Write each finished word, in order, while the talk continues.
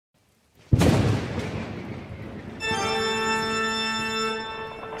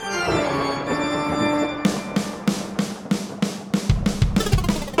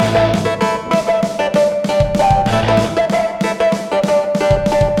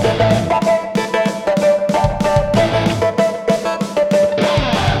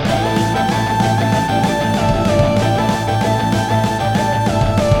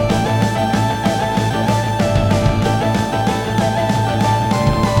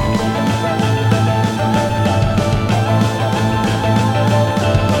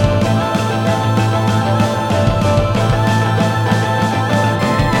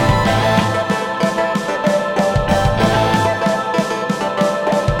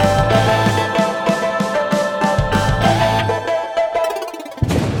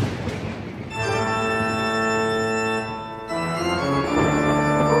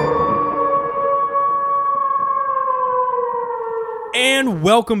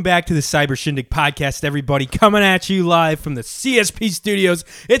Welcome back to the Cyber Shindig podcast, everybody. Coming at you live from the CSP studios.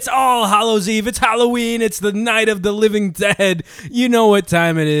 It's All Hallows Eve. It's Halloween. It's the Night of the Living Dead. You know what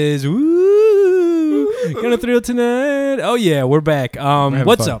time it is. Woo! Gonna thrill tonight. Oh, yeah, we're back.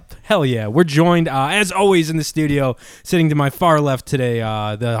 What's up? Hell yeah. We're joined, as always, in the studio, sitting to my far left today,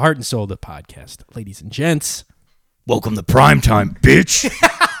 the heart and soul of the podcast. Ladies and gents. Welcome to primetime, bitch.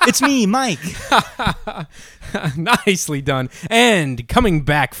 It's me, Mike. Nicely done. And coming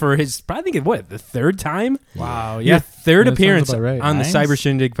back for his, I think, the third time? Wow. Your third that appearance sounds about right. on Nice. the Cyber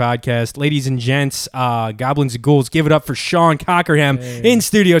Shindig podcast. Ladies and gents, Goblins and Ghouls, give it up for Sean Cockerham in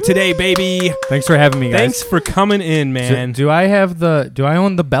studio today, baby. Thanks for having me, guys. Thanks for coming in, man. Do I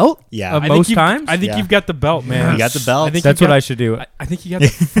own the belt? Yeah. Of I think most you've- times? I think Yeah. you've got the belt, man. You got the belt. I think That's you've what got- I should do. I think you got the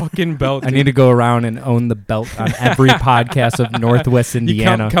fucking belt. I need to go around and own the belt on every podcast of Northwest You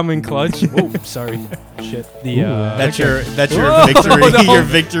Indiana. come in clutch. Oh, sorry. Shit. The That's your Whoa, victory. the home- Your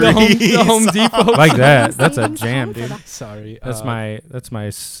victory. the Home Depot. Like that. That's a jam, dude. Sorry. That's my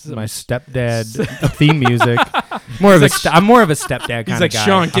stepdad theme music. I'm more of a stepdad kind of like, guy.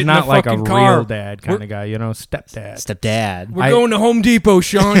 Sean, get I'm in not the like a fucking real car. dad kind of guy, stepdad. Stepdad. We're going to Home Depot,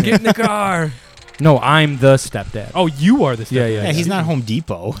 Sean. Get in the car. No, I'm the stepdad. Oh, you are the step. Yeah. Yeah, he's not Home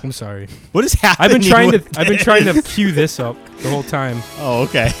Depot. I'm sorry. What is happening? I've with been trying to cue this up the whole time. Oh,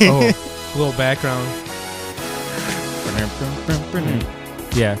 okay. Oh, a little background.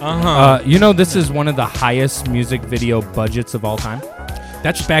 Yeah. This is one of the highest music video budgets of all time.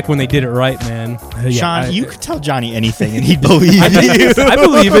 That's back when they did it right, man. Sean, you could tell Johnny anything and he'd believe you. I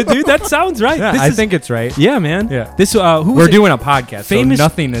believe it, dude. That sounds right. Yeah, I think it's right. Yeah, man. Yeah. This who We're was it? doing a podcast, Famous- so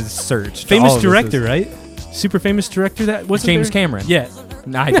nothing is searched. Famous All of this director, is- right? Super famous director that was James Cameron. Yeah.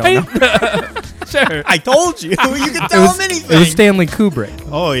 I don't know. Sure. I told you. You could tell him anything. It was Stanley Kubrick.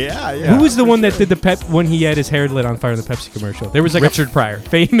 Oh, yeah. Who was the one that did the when he had his hair lit on fire in the Pepsi commercial? There was like Richard Pryor.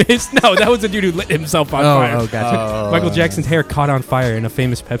 famous. No, that was the dude who lit himself on fire. Oh, gotcha. Michael Jackson's hair caught on fire in a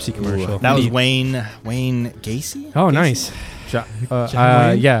famous Pepsi commercial. That was He- Wayne Gacy? Oh, nice. Yeah, Wayne?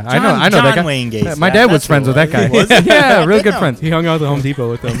 I know that John guy. Wayne Gacy. My dad was That's friends what with that it was. guy. Was he? Yeah, real Good good know. friends. He hung out at the Home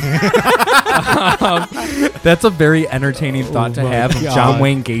Depot with them. That's a very entertaining thought to my have. God. John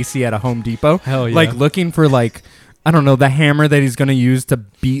Wayne Gacy at a Home Depot. Hell yeah. Like looking for I don't know, the hammer that he's gonna use to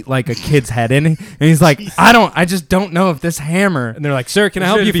beat like a kid's head in, and he's like, I just don't know if this hammer. And they're like, "Sir, can I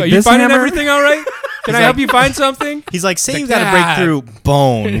help Should you? it be Are you this finding hammer? everything all right? Can I help you find something?" He's like, say Like you got to that. break through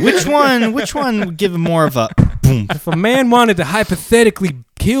bone. Which one would give him more of a boom? If a man wanted to hypothetically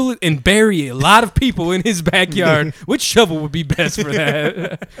kill and bury a lot of people in his backyard, which shovel would be best for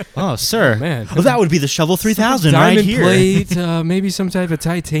that? Oh, sir. man. Well, that would be the Shovel 3000 right Diamond here. plate, maybe some type of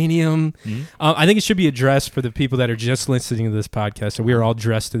titanium. I think it should be addressed for the people that are just listening to this podcast. So we are all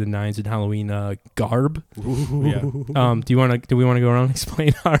dressed to the nines in Halloween garb. Yeah. Do we want to go around and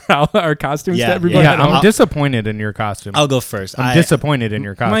explain our costumes Yeah, to everybody? Yeah, I'm I'll- disappointed in your costume. I'll go first. I'm disappointed in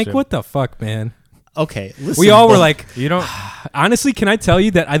your costume. Mike, what the fuck, man? Okay, listen. We all were like, You don't. honestly, can I tell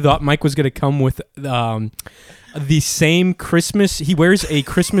you that I thought Mike was going to come with the same Christmas. He wears a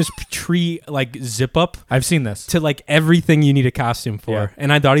Christmas tree like zip up I've seen this. to like everything you need a costume for. Yeah.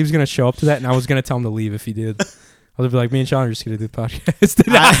 And I thought he was going to show up to that, and I was going to tell him to leave if he did. I was be like, me and Sean are just going to do the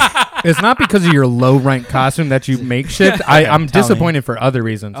podcast. It's not because of your low rank costume that you makeshift. I'm tell me. disappointed for other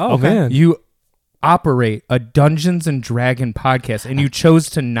reasons. Oh, man. You operate a Dungeons and Dragon podcast, and you chose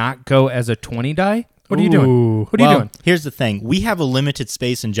to not go as a 20 die. What are you doing? Ooh. What are you doing? Here's the thing. We have a limited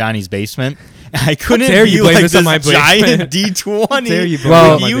space in Johnny's basement. I couldn't dare be you blame like this on my giant basement. D20. dare you blame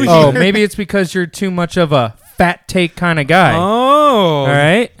Well, my you basement. maybe it's because you're too much of a fat take kind of guy. Oh. All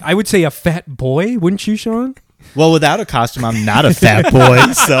right. I would say a fat boy, wouldn't you, Sean? Well, without a costume, I'm not a fat boy.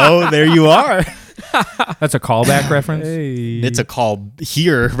 So there you are. That's a callback reference. Hey. It's a call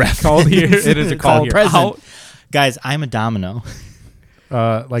here reference. Call here. It is a call here. present. Out. Guys, I'm a domino.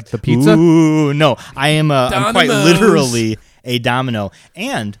 Like the pizza. Ooh, no. I'm quite Dominoes. literally a domino.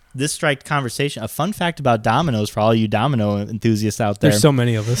 And this striked conversation. A fun fact about dominoes for all you domino enthusiasts out there. There's so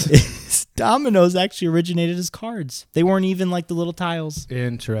many of us. is dominoes actually originated as cards. They weren't even like the little tiles.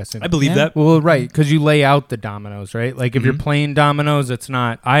 Interesting. I believe Yeah. that. Well, right, because you lay out the dominoes, right? Like if you're playing dominoes, it's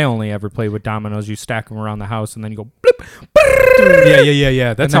not. I only ever play with dominoes. You stack them around the house, and then you go. Bloop,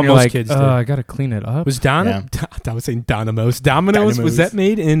 Yeah. That's and how then you're most like, kids do. I gotta clean it up. Was I was saying Dominoes. Dominoes. Was that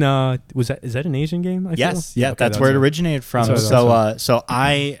made in is that an Asian game? I Yes, feel? yeah, Okay, that's where it right. originated from. That's what I So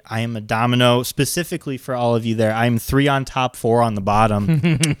I am a domino specifically for all of you there. I'm 3 on top, 4 on the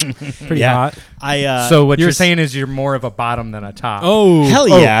bottom. Pretty Yeah. hot. So what you're you're saying is you're more of a bottom than a top. Oh, Hell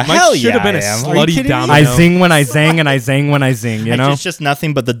yeah. Mike Hell should have yeah, been a I am. Are you slutty kidding me? domino. I zing when I zang and I zang when I zing. You know. It's just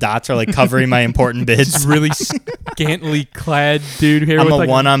nothing but the dots are like covering my important bits. really scantily clad dude here. I'm with a like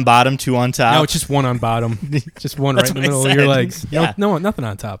one on bottom, two on top. No, it's just one on bottom. Just one right That's in the what I middle of your said. legs. Yeah. No, nothing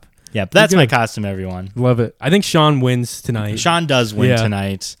on top. Yeah, but that's You're my good. costume, everyone. Love it. I think Sean wins tonight. Sean does win Yeah.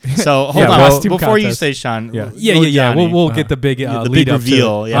 tonight. So hold Yeah, on. well- Before you contest. say Sean, Yeah. Yeah, go yeah, yeah. Johnny. We'll get the big the lead big up to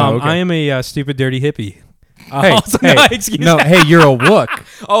reveal. it. Yeah. okay. I am a stupid dirty hippie. Hey, so hey, no, excuse no, me. hey, you're a wook.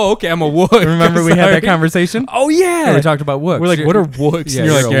 Oh, okay. I'm a wook. Remember we had Sorry. that conversation? Oh yeah. Yeah, we talked about wooks. We're like, what are wooks? Yeah,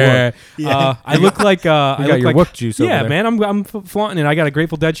 and you're you're like, a yeah. Yeah. I look like I You look got your like wook juice over Yeah, there. man. I'm flaunting it. I got a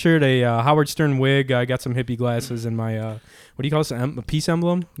Grateful Dead shirt, a Howard Stern wig. I got some hippie glasses, and my what do you call this? A peace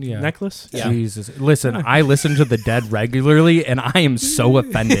emblem necklace. Yeah. Jesus. Listen, I listen to the Dead regularly, and I am so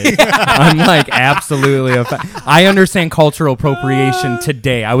offended. I'm like absolutely offended. I understand cultural appropriation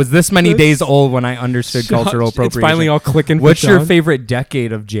today. I was this many days old when I understood cultural appropriation. It's finally all clicking. for What's your Sean. favorite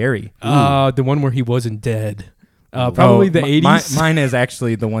decade of Jerry? The one where he wasn't dead. Probably the 80s. Mine is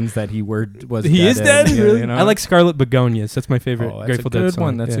actually the ones that he was. He is dead. in, Really? you know? I like Scarlet Begonias. That's my favorite Oh, that's Grateful a good Dead song.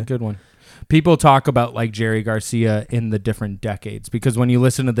 one. That's Yeah. a good one. People talk about like Jerry Garcia in the different decades because when you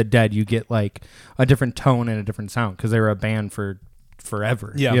listen to the Dead, you get like a different tone and a different sound because they were a band for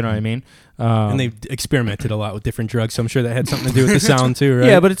forever. Yeah. You know what I mean? And they've experimented a lot with different drugs, so I'm sure that had something to do with the sound too, right?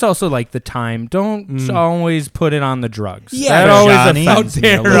 Yeah, but it's also like the time. Don't always put it on the drugs. Yeah, that always Johnny. offends me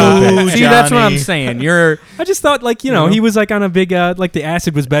a Out little there, bit. Ooh, See, that's what I'm Johnny. saying. You're I just thought, like, you know, he was like on a big, like the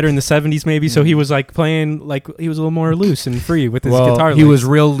acid was better in the 70s maybe, so he was like playing, like, he was a little more loose and free with his guitar. he licks. was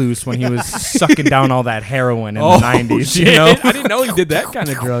real loose when he was sucking down all that heroin in Oh, the 90s. shit. You know? I didn't know he did that kind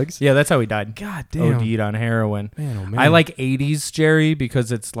of drugs. Yeah, that's how he died. God damn. OD'd on heroin. Man, oh man. I like 80s Jerry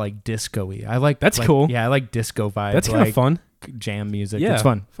because it's like disco-y. I like That's like- cool. Yeah, I like disco vibes. That's kind of like fun. Jam music. Yeah. It's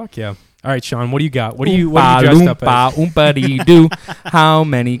fun. Fuck yeah. All right, Sean, what do you got? What are you dressed up as? Oompa-dee-doo. How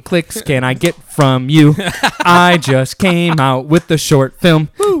many clicks can I get from you? I just came out with the short film.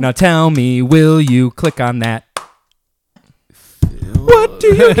 Now tell me, will you click on that? What do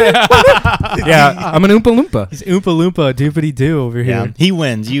you get? Yeah, I'm an Oompa Loompa. He's Oompa Loompa doopity doo over Yeah, here. he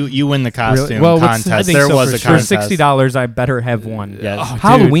wins. You win the costume Well, contest. I think There so was for a sure. contest. $60, I better have one. Yes. Oh,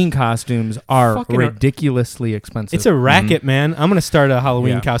 Halloween costumes are Fucking- ridiculously expensive. It's a racket, man. I'm gonna start a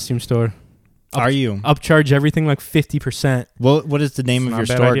Halloween Yeah. costume store. Are you? Upcharge everything like 50%. What is the name It's of not your a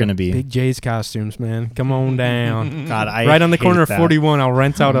bad store idea. going to be? Big J's costumes, man. Come on down. God, I Right on the hate corner of that. 41. I'll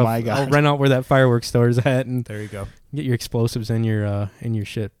rent out Oh my God. I'll rent out where that fireworks store is at and There you go. get your explosives and your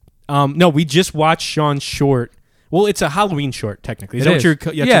shit. No, we just watched Sean's short. Well, it's a Halloween short technically. Is that what you're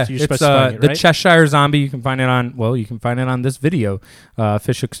yeah, you're it's specifying it, the right? Cheshire Zombie. You can find it on. Well, you can find it on this video,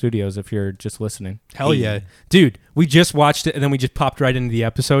 Fishhook Studios. If you're just listening. Hell yeah. Dude, we just watched it and then we just popped right into the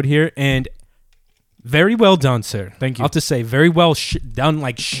episode here and very well done, sir. Thank you. I'll have to say, very well done,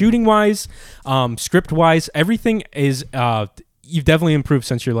 like shooting wise, script wise. Everything is. You've definitely improved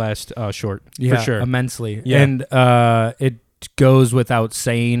since your last short, Yeah, for sure. immensely. Yeah. And it goes without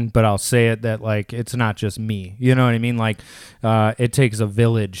saying, but I'll say it that like it's not just me. You know what I mean? Like it takes a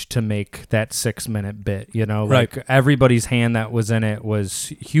village to make that 6-minute bit. You know, Right. like everybody's hand that was in it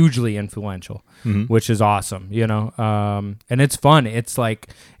was hugely influential, which is awesome. You know, and it's fun. It's like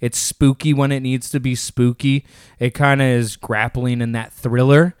it's spooky when it needs to be spooky. It kind of is grappling in that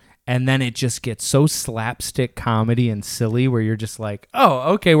thriller. And then it just gets so slapstick comedy and silly where you're just like,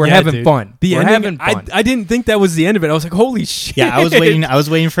 oh, okay, we're Yeah, having dude. fun. The We're ending, having fun. I didn't think that was the end of it. I was like, holy shit. Yeah, I was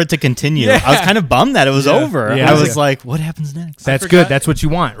waiting for it to continue. Yeah. I was kind of bummed that it was over. Yeah. I was like, what happens next? That's good. That's what you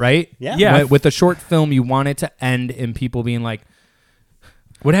want, right? Yeah. Yeah. With a short film, you want it to end in people being like,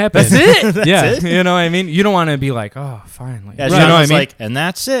 What happened? that's it. yeah. it? You know what I mean? You don't want to be like, oh, finally. Yeah, You Sean know what I was mean? like, and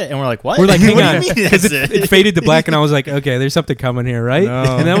that's it. And we're like, what? We're like, hang What do on, you mean because that's it faded to black, and I was like, okay, there's something coming here, right?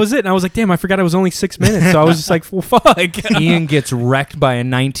 No. And that was it. And I was like, damn, I forgot it was only 6 minutes. So I was just like, well, fuck. Ian gets wrecked by a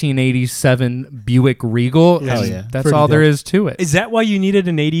 1987 Buick Regal. Hell and yeah. That's Pretty all there dope. is to it. Is that why you needed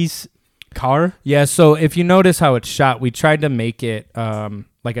an 80s car? Yeah, so if you notice how it's shot, we tried to make it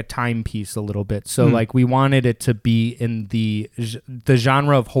like a timepiece a little bit. So like we wanted it to be in the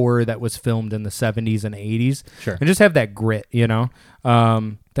genre of horror that was filmed in the 70s and 80s. Sure. And just have that grit, you know?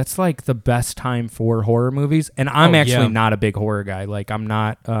 That's like the best time for horror movies. And I'm Oh, actually yeah. not a big horror guy. Like I'm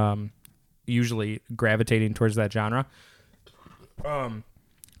not usually gravitating towards that genre.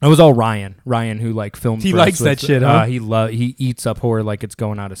 It was all Ryan who like filmed. He for us likes that with- shit, huh? He eats up horror like it's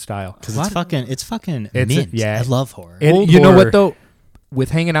going out of style. Because it's fucking It's- mint. yeah. I love horror. And Old you know horror. what though?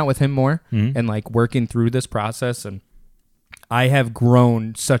 With hanging out with him more Mhm. and like working through this process, and I have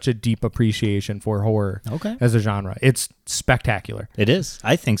grown such a deep appreciation for horror as a genre. It's spectacular. It is.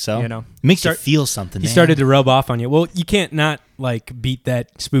 I think so. You know, it makes you feel something. He started to rub off on you. Well, you can't not like beat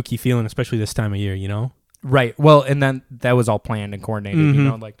that spooky feeling, especially this time of year. You know, right? Well, and then that was all planned and coordinated. You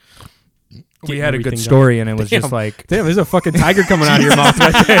know, like. We had a good everything story, and it was just like... Damn, there's a fucking tiger coming out of your mouth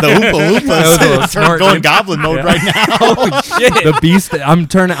right there. The Oompa Loompas going goblin mode right now. Oh, shit. The beast... I'm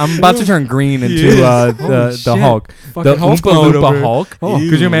about to turn green into the Hulk. Fucking The Hulk Oompa mode Loompa over. Hulk. Oh.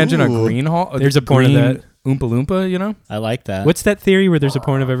 Could you imagine a green Hulk? There's a porn of that. Oompa Loompa, you know? I like that. What's that theory where there's a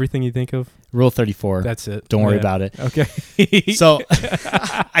porn of everything you think of? Rule 34. That's it. Don't worry about it. Okay. So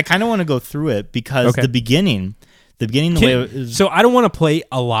I kind of want to go through it because the beginning, the way it was, so I don't want to play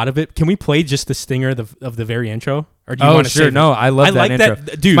a lot of it. Can we play just the stinger of the very intro? Or do you want to sure. save it? No, I love that like intro.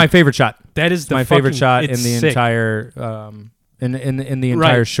 that, dude. It's my favorite shot. That is My favorite shot in it's the sick. entire in the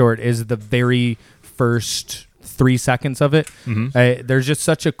entire Right. short is the very first 3 seconds of it. Mm-hmm. There's just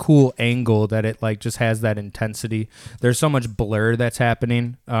such a cool angle that it like just has that intensity. There's so much blur that's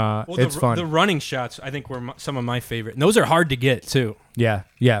happening. Well, It's fun. The running shots, I think, were some of my favorite. And those are hard to get too. Yeah.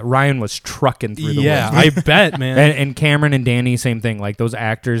 Ryan was trucking through the Yeah, woods. I bet, man. And Cameron and Danny, same thing. Like those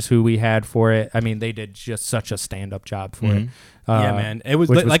actors who we had for it. I mean, they did just such a stand-up job for it. Yeah, man. It was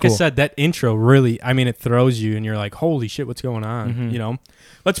which like cool. I said, that intro really. I mean, it throws you, and you're like, "Holy shit, what's going on?" You know.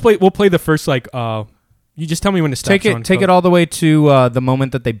 Let's play. We'll play the first like. You just tell me when to stop. Take it all the way to the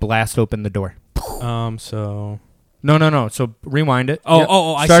moment that they blast open the door. So. No. So rewind it. Oh, Yep.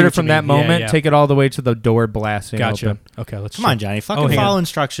 I see Start it what you from that mean. Yeah, moment. yeah. Take it all the way to the door blasting Gotcha. open. Okay, let's. come on, Johnny, fucking hang follow on.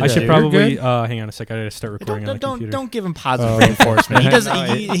 instructions. I should dude. probably. good. Hang on a sec. I gotta start recording on the computer. Don't give him positive reinforcement. He does.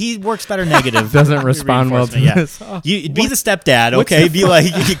 He works better negative. Doesn't respond well to reinforcement, this. You be the stepdad, What's okay? the Be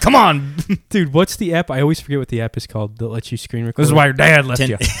like, come on. Dude, what's the app? I always forget what the app is called that lets you screen record. This is why your dad left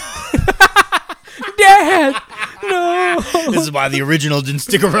you. Dad. No. This is why the original didn't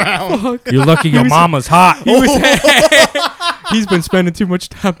stick around. You're lucky your mama's hot. He's been spending too much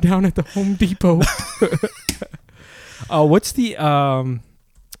time down at the Home Depot. What's the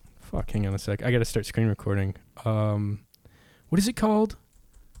fuck, hang on a sec. I gotta start screen recording. What is it called?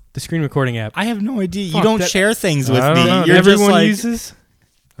 The screen recording app. I have no idea. You Fuck, don't that- share things with I me. don't know. You're Everyone just like, uses.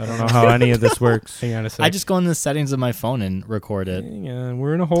 I don't know how any of this works. Hang on a sec. I just go in the settings of my phone and record it. Hang on,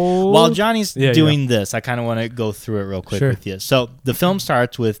 we're in a hole. While Johnny's Yeah, doing this, I kind of want to go through it real quick Sure. with you. So the film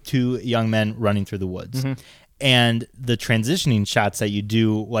starts with two young men running through the woods. And the transitioning shots that you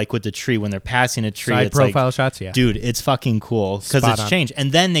do, like with the tree, when they're passing a tree, Side it's profile like, shots, yeah. dude, it's fucking cool because Spot it's on. changed.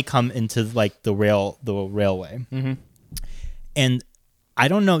 And then they come into like the railway. And I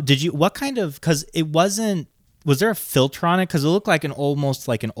don't know, what kind of, because it wasn't, was there a filter on it? Because it looked like almost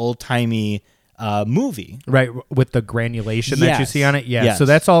like an old-timey movie. Right, with the granulation that you Yes. see on it. Yeah, Yes. so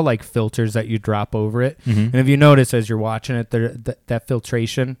that's all like filters that you drop over it. And if you notice as you're watching it, that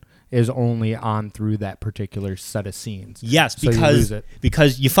filtration is only on through that particular set of scenes. Yes, So you lose because it.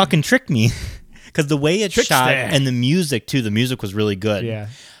 because you fucking tricked me. Because the way it's Trickster. shot and the music too, the music was really good. Yeah.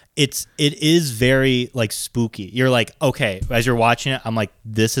 It is very like spooky. You're like, okay, as you're watching it, I'm like,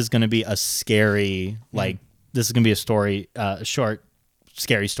 this is gonna be a scary, like this is gonna be a story, short,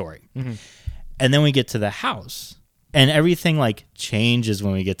 scary story. And then we get to the house, and everything like changes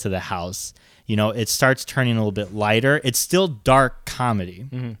when we get to the house. You know, it starts turning a little bit lighter. It's still dark comedy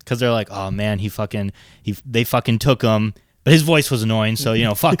because they're like, oh man, they fucking took him. But his voice was annoying, so you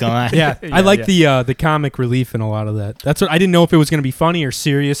know, fuck him. Yeah, I like the comic relief in a lot of that. That's what I didn't know if it was gonna be funny or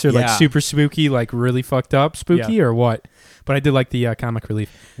serious or like Yeah. super spooky, like really fucked up spooky or what. But I did like the comic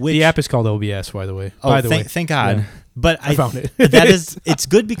relief. The app is called OBS, by the way. Oh, by the way, thank God. Yeah. But I found it. it's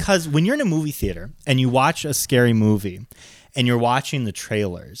good because when you're in a movie theater and you watch a scary movie and you're watching the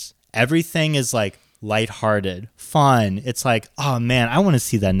trailers, everything is like lighthearted, fun. It's like, oh man, I want to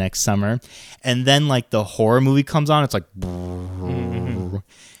see that next summer. And then like the horror movie comes on, it's like,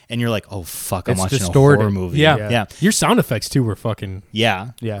 and you're like, oh fuck, I'm It's watching distorted. a horror movie. Yeah. yeah, Your sound effects too were fucking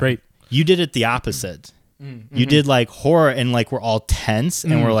yeah. Yeah. great. You did it the opposite. You did like horror and like we're all tense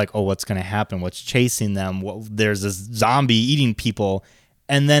and we're like, oh, what's gonna happen? What's chasing them? There's this zombie eating people,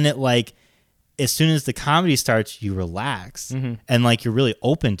 and then it like, as soon as the comedy starts, you relax and like you're really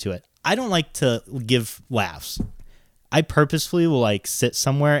open to it. I don't like to give laughs. I purposefully will like sit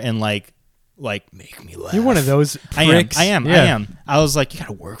somewhere and like make me laugh. You're one of those pricks. I am. Yeah. I was like, you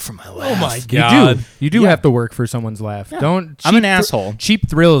gotta work for my laugh. Oh my You god. do. You do Yeah. have to work for someone's laugh. Don't. I'm an cheap asshole. Cheap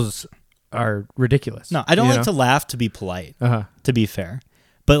thrills are ridiculous. No, I don't you like know? to laugh to be polite. Uh-huh. To be fair.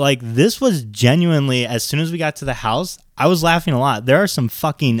 But like this was genuinely, as soon as we got to the house, I was laughing a lot. There are some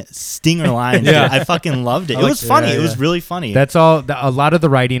fucking stinger lines. Yeah. Dude. I fucking loved it. It like was it. funny. Yeah, It was yeah. really funny. That's all. A lot of the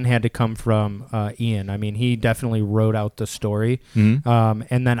writing had to come from Ian. I mean, he definitely wrote out the story, Mhm.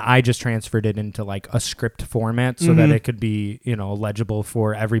 and then I just transferred it into like a script format so that it could be, legible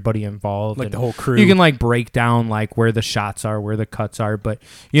for everybody involved, Like and the whole crew. You can like break down like where the shots are, where the cuts are, but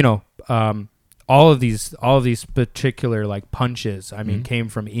all of these particular like punches, I mean, came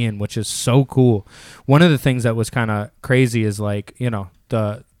from Ian, which is so cool. One of the things that was kind of crazy is like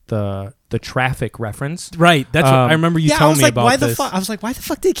the traffic reference. Right. That's what I remember you I telling was me like, about why this. the fuck? I was like, why the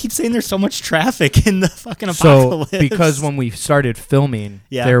fuck do they keep saying there's so much traffic in the fucking So apocalypse? because when we started filming,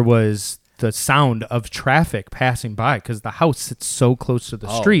 Yeah. there was the sound of traffic passing by because the house sits so close to the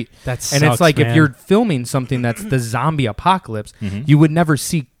Oh, street. that And sucks, it's like man. if you're filming something that's the zombie apocalypse, Mhm. you would never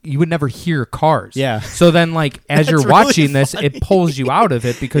hear cars. Yeah. So then like as you're That's really watching this, funny. it pulls you out of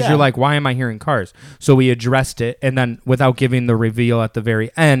it because Yeah. you're like, why am I hearing cars? So we addressed it, and then without giving the reveal at the very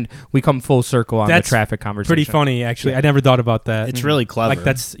end, we come full circle on That's the traffic conversation. Pretty funny, actually. I never thought about that. it's really clever. like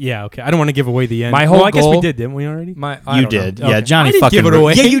that's okay. I don't want to give away the end. My well, whole I guess we goal- did, didn't we already? You did. Okay. Yeah, Johnny I didn't fucking give it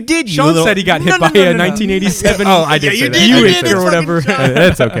away. Yeah, you did. You Sean little- said he got hit No, by no, no, a no. 1987 Oh, I did say that. you I did say this that. or whatever.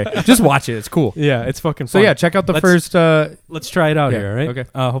 That's okay. Just watch it. It's cool. Yeah, it's fucking So fun. yeah, check out the Let's- first. Let's try it out Yeah, here, all right? okay.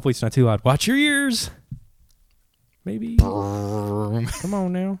 Hopefully it's not too loud. Watch your ears. Maybe. Come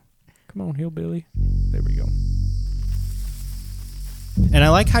on now. Come on, hillbilly. There we go. And I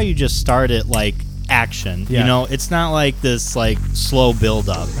like how you just start it like action. Yeah. You know, it's not like this like slow build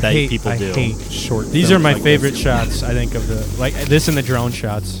up that people do. I hate short. These films are my like favorite this. shots, I think, of the like this and the drone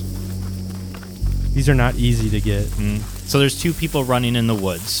shots. These are not easy to get. So there's two people running in the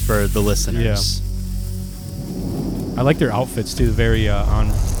woods for the listeners. I like their outfits too. Very on.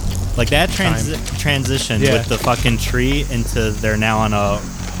 Like that transition Yeah. with the fucking tree into they're now on a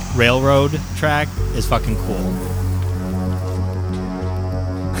railroad track is fucking cool.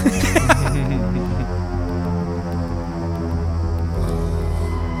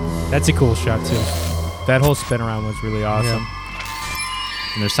 That's a cool shot too. That whole spin around was really awesome.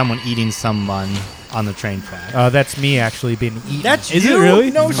 And there's someone eating someone on the train track. That's me actually being eaten. Is it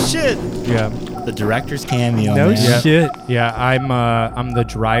really? No shit. yeah, The director's cameo. No man. shit. yeah. I'm the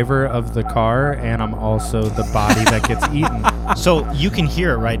driver of the car, and I'm also the body that gets eaten. So you can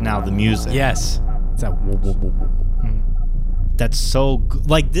hear it right now, the music. Yes. It's that whoa, whoa, whoa, whoa. That's so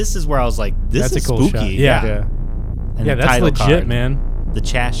like this is where I was like, this That's is a cool spooky. shot. Yeah. Yeah. And Yeah, the that's title legit, card, man. The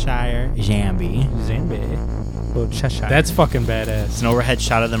Cheshire Jambi. Zambi. Little Cheshire. That's fucking badass. It's an overhead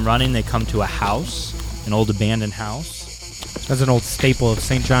shot of them running. They come to a house, an old abandoned house. That's an old staple of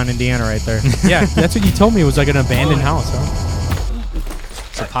St. John, Indiana, right there. Yeah, that's what you told me. It was like an abandoned house, huh?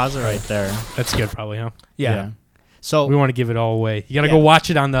 So pause it right there. That's good, probably, huh? Yeah. So We want to give it all away. You got to Yeah. go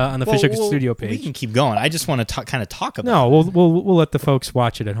watch it on the well, Fish Hook well, Studio We page. can keep going. I just want to kind of talk about. No, we'll let the folks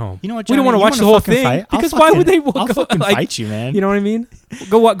watch it at home. You know what? We don't Johnny? want to You watch the wanna whole fucking thing fight? I'll because why would they? I'll go, fucking like, fight you, man. You know what I mean?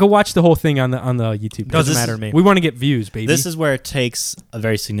 Go watch the whole thing on the YouTube. Doesn't Page. matter to me. We want to get views, baby. This is where it takes a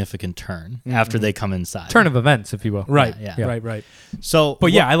very significant turn after they come inside. Turn of events, if you will. right. Yeah. Right. So,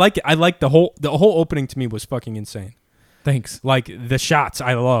 But yeah, I like it. I like the whole opening to me was fucking insane. Thanks. Like the shots,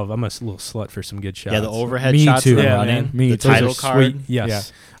 I love. I'm a little slut for some good shots. yeah, the overhead Me shots too. of them Yeah, running, man. Me the too. title Those are card. sweet.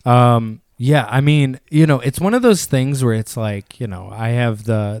 Yes. Yeah, I mean, it's one of those things where it's like, I have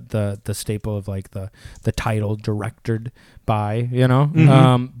the staple of like the title directed by,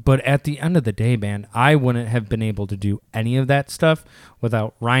 but at the end of the day, man, I wouldn't have been able to do any of that stuff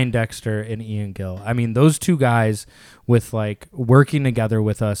without Ryan Dexter and Ian Gill. I mean, those two guys with like working together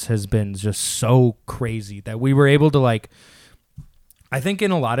with us has been just so crazy that we were able to like, I think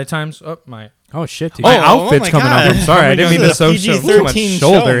in a lot of times, Oh shit, dude. my Oh, outfit's my coming God. up. I'm sorry, I didn't mean to This is a show too much PG-13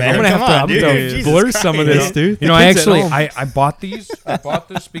 shoulder. show, man. I'm gonna Come have to, on, I'm dude. gonna Jesus blur some of Christ. this, dude. You know, The I kids at actually home. I bought these. I bought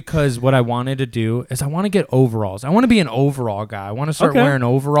this because what I wanted to do is I want to get overalls. I want to be an overall guy. I want to start Okay. wearing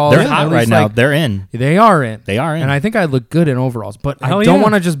overalls. They're at hot least, right now. like- They're in. They are in. They are in. And I think I look good in overalls, but Hell I don't yeah.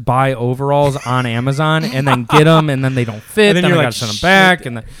 want to just buy overalls on Amazon and then get them and then they don't fit. And then then you're I like, gotta send them shit. back.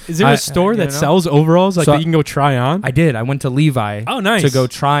 And then Is there I- a store that you know? sells overalls like So that you can go try on? I did. I went to Levi. Oh, nice. To go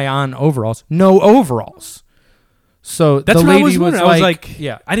try on overalls. No overalls. So That's the what lady I was wondering. I was like,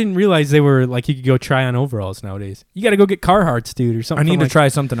 yeah. I didn't realize they were like you could go try on overalls nowadays. You got to go get Carhartts, dude, or I something. need to like try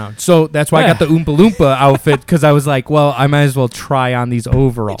something out. So that's why I Yeah. got the Oompa Loompa outfit because I was like, well, I might as well try on these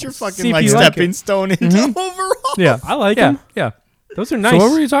overalls. Get your See fucking if like you like stepping stone into overall. Yeah. I like Yeah. them. Yeah. Those are nice. So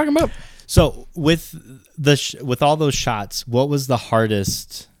what were you talking about? So with with all those shots, what was the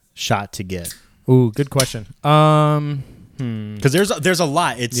hardest shot to get? Ooh, good question. Because there's a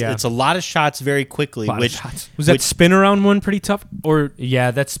lot. It's a lot of shots very quickly. Was that spin around one pretty tough? Or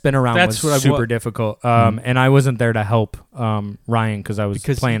Yeah, that spin around That's what I was super difficult. And I wasn't there to help Ryan because I was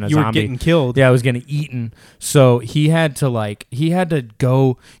playing a you zombie. were getting killed. Yeah, I was getting eaten. So he had to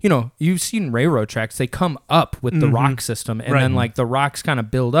go, you've seen railroad tracks. They come up with the rock system and then like the rocks kind of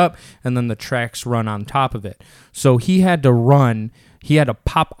build up and then the tracks run on top of it. So he had to run. He had to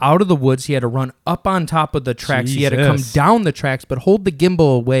pop out of the woods. He had to run up on top of the tracks. He had to come down the tracks, but hold the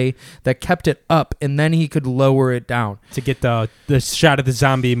gimbal away that kept it up, and then he could lower it down to get the shot of the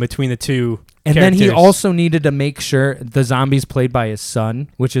zombie in between the two. And characters. then he also needed to make sure the zombie's played by his son,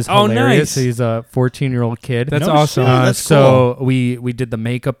 which is hilarious. Nice. He's a 14-year-old kid. That's awesome. That's so we did the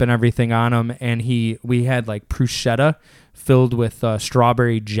makeup and everything on him, and we had like bruschetta filled with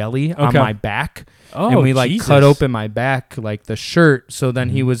strawberry jelly on my back. Oh, and we like Jesus. cut open my back, like the shirt. So then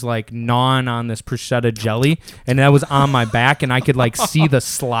he was like gnawing on this bruschetta jelly, and that was on my back, and I could like see the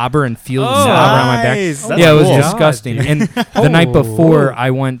slobber and feel the slobber on my back. Nice. Yeah, That's it was cool. disgusting. And the night before,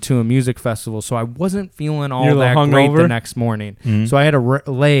 I went to a music festival, so I wasn't feeling all You're a that little great the hungover? next morning. So I had to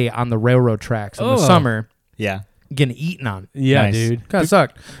lay on the railroad tracks in the summer, Yeah. getting eaten on. Yeah, Nice. dude. Kind of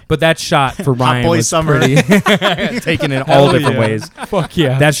sucked. But that shot for Ryan boy was summer. pretty taken in all different ways. Fuck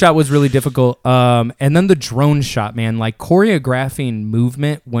yeah. That shot was really difficult. And then the drone shot, man, like choreographing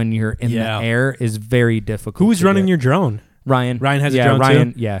movement when you're in the air is very difficult. Who was running your drone? Ryan? Ryan has a drone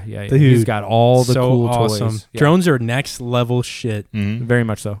Ryan, too? Yeah. Dude, He's got all the so cool awesome. toys. Yeah. Drones are next level shit. Very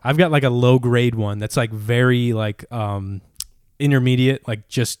much so. I've got like a low grade one that's like very like intermediate, like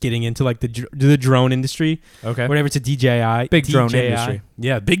just getting into like the drone industry. Okay. Whatever, it's a DJI. Big drone DJI. industry.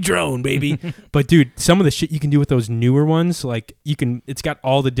 Yeah, big drone, baby. But dude, some of the shit you can do with those newer ones, like it's got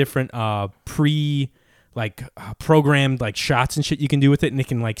all the different programmed like shots and shit you can do with it, and it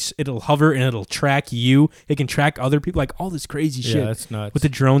can like it'll hover and it'll track you. It can track other people, like all this crazy shit. Yeah, that's nuts. With the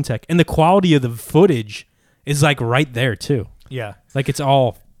drone tech, and the quality of the footage is like right there too. Yeah. Like it's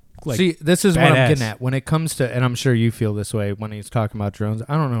all like See, this is what I'm badass. getting at. When it comes to, and I'm sure you feel this way when he's talking about drones.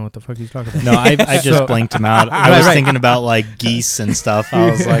 I don't know what the fuck he's talking about. No, I just So- blanked him out. I was thinking about like geese and stuff.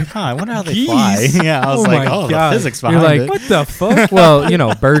 I was like, I wonder how they fly. Geese? Yeah, I was Oh like, my the God. physics You're behind like, it. what the fuck?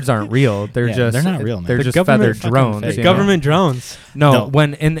 Well, birds aren't real. They're Yeah, just they're not real, man. They're The just government feathered fucking drones. fake. you know? Government drones. No, No.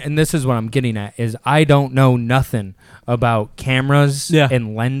 and this is what I'm getting at is I don't know nothing about cameras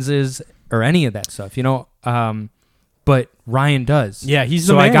and lenses or any of that stuff. But Ryan does. Yeah, he's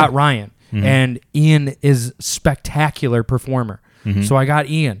so the I man. got Ryan. And Ian is spectacular performer. So I got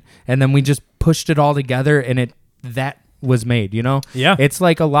Ian, and then we just pushed it all together, and that was made. Yeah. It's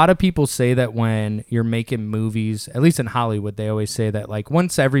like a lot of people say that when you're making movies, at least in Hollywood, they always say that like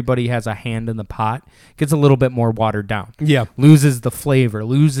once everybody has a hand in the pot, it gets a little bit more watered down. Yeah. Loses the flavor,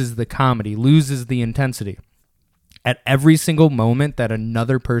 loses the comedy, loses the intensity. At every single moment that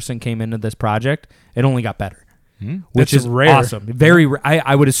another person came into this project, it only got better. Which That's is rare. awesome. Very rare.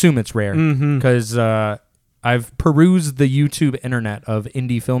 I would assume it's rare because I've perused the YouTube internet of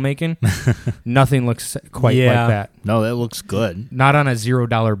indie filmmaking. Nothing looks quite like that. No, that looks good. Not on a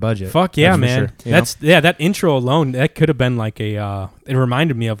 $0 budget. Fuck yeah, That's for man. sure, you know? That intro alone, that could have been like a it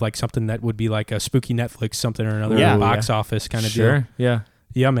reminded me of like something that would be like a spooky Netflix something or another Yeah. box office kind of Sure. deal. Yeah.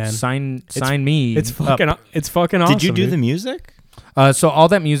 Yeah, man. Sign me. It's up. fucking awesome. Did you do dude. the music? So all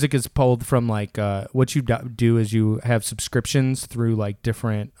that music is pulled from like what you do is you have subscriptions through like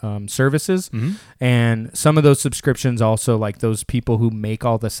different services, and some of those subscriptions also like those people who make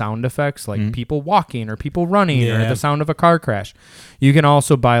all the sound effects, like people walking or people running or Yeah. the sound of a car crash. You can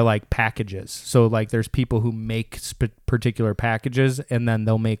also buy like packages. So like there's people who make particular packages, and then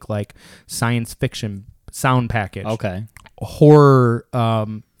they'll make like science fiction sound package, Okay. horror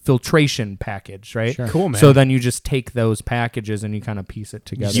filtration package, right? Sure. Cool, man. So then you just take those packages and you kind of piece it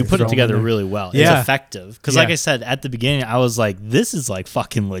together. You put So- it together really well. Yeah. It's effective. Because Yeah. like I said, at the beginning, I was like, this is like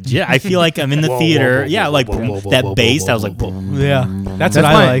fucking legit. I feel like I'm in the theater. Yeah, like that bass, I was like, Yeah. That's what That's I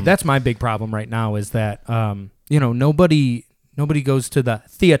my like. that's my big problem right now is that nobody goes to the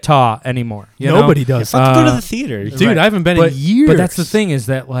theater anymore. Nobody does. let's go to the theater. Dude, Right. I haven't been But, in years. but that's the thing is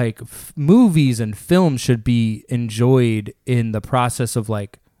that like movies and film should be enjoyed in the process of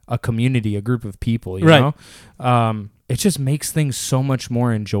like a community, a group of people, you Right. know? It just makes things so much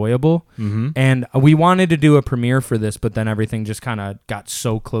more enjoyable. And we wanted to do a premiere for this, but then everything just kind of got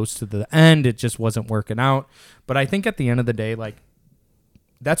so close to the end, it just wasn't working out. But I think at the end of the day, like,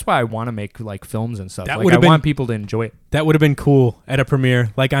 that's why I want to make like films and stuff. That Like, would've I been- want people to enjoy it. That would have been cool at a premiere,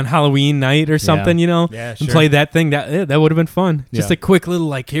 like on Halloween night or something, you know? Yeah, And sure. play that thing. That would have been fun. Just Yeah. a quick little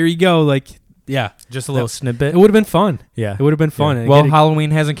like, here you go. Like, yeah. Just a little snippet. It would have been fun. Yeah. It would have been fun. Yeah. And Well, get it-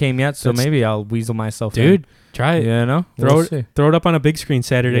 Halloween hasn't came yet, so That's- maybe I'll weasel myself dude, try in. it. You know? Throw We'll it, see. throw it up on a big screen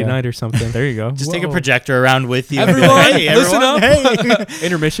Saturday Yeah. night or something. There you go. Just take a Whoa. projector around with you. Everyone, Hey, listen everyone. up. Hey.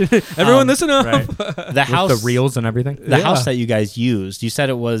 Intermission. Everyone, listen up. Right. The house, With the reels and everything. the Yeah. house that you guys used. You said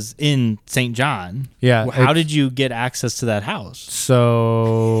it was in St. John. Yeah. How did you get access to that house?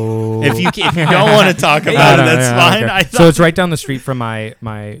 So If you don't want to talk about it, that's fine. I So it's right down the street from my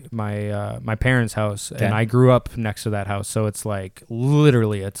parents' house, Okay. and I grew up next to that house. So it's like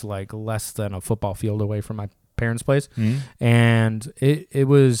literally, it's like less than a football field away from my parents' place, and it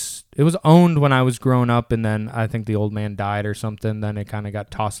was owned when I was growing up, and then I think the old man died or something. Then it kind of got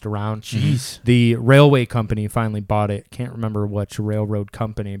tossed around. Jeez. The railway company finally bought it. Can't remember which railroad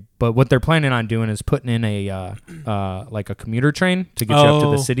company, but what they're planning on doing is putting in a like a commuter train to get you up to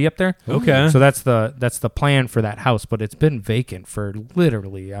Oh. the city up there. Okay. So that's the plan for that house, but it's been vacant for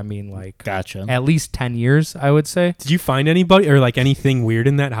literally, I mean, like Gotcha. at least 10 years, I would say. Did you find anybody or like anything weird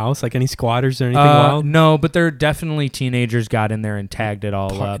in that house? Like any squatters or anything wild? No, but there definitely teenagers got in there and tagged it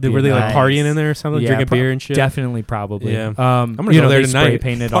all up. Were you they know. like partying in there or something, drinking beer and shit? Definitely, probably. Yeah. I'm gonna go there tonight. Spray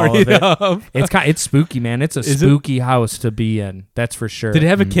painted all Party of it. up. It's spooky, man. It's a Is it? spooky house to be in. That's for sure. Did it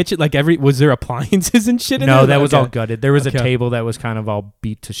have a kitchen? Like was there appliances and shit in there? No, that was Okay. all gutted. There was Okay. a table that was kind of all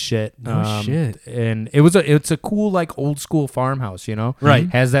beat to shit. No shit. And it's a cool like old school farmhouse, you know? Right.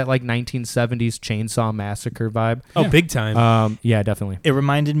 Has that like 1970s Chainsaw Massacre vibe. Oh, big time. Yeah, definitely. It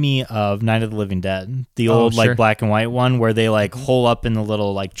reminded me of Night of the Living Dead, the Oh, old sure. like black and white one where they like hole up in the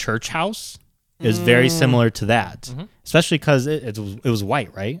little like church house. Is very similar to that, especially because it was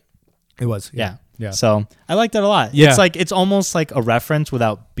white, right? It was. Yeah. Yeah. So I like that a lot. Yeah. It's almost like a reference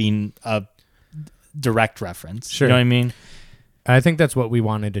without being a direct reference. Sure. You know what I mean? I think that's what we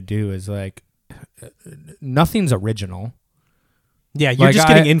wanted to do is like nothing's original. yeah, you're like just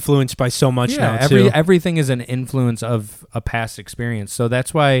getting influenced by so much now too. Everything is an influence of a past experience. So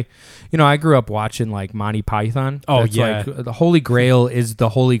that's why, I grew up watching like Monty Python. Oh, That's yeah. like, the Holy Grail is the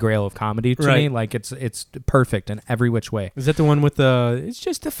Holy Grail of comedy to me. Right. Like it's perfect in every which way. Is that the one with the? It's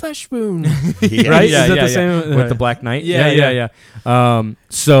just a flesh wound, Yeah. right? Yeah, Is that yeah, the same With the Black Knight. Yeah.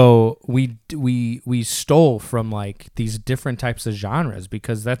 So we stole from like these different types of genres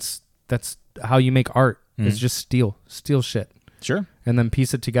because that's how you make art. Is just steal shit. Sure. And then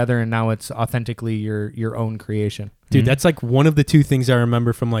piece it together, and now it's authentically your own creation. Dude, that's like one of the two things I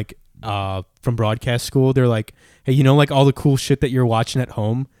remember from like from broadcast school. They're like, hey, like all the cool shit that you're watching at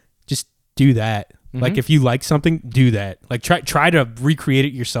home, just do that. Like if you like something, do that. Like try to recreate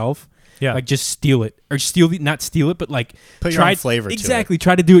it yourself. Yeah. Like just steal it or not steal it, but like Put your try own flavor to it. Exactly.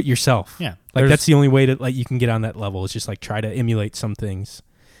 Try to do it yourself. Yeah. Like that's the only way to like you can get on that level. Is just like try to emulate some things.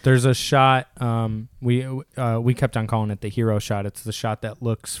 There's a shot. We kept on calling it the hero shot. It's the shot that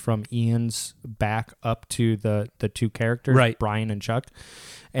looks from Ian's back up to the two characters, Right. Brian and Chuck,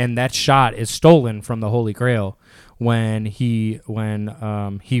 and that shot is stolen from the Holy Grail when he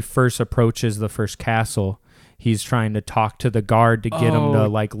first approaches the first castle. He's trying to talk to the guard to get him to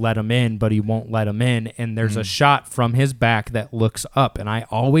like let him in, but he won't let him in. And there's a shot from his back that looks up, and I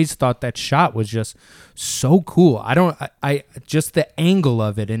always thought that shot was just so cool. I just the angle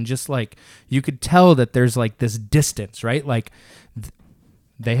of it, and just like you could tell that there's like this distance, right? Like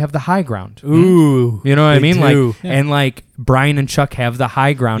they have the high ground. Ooh, You know what I they mean? do. Like and like Brian and Chuck have the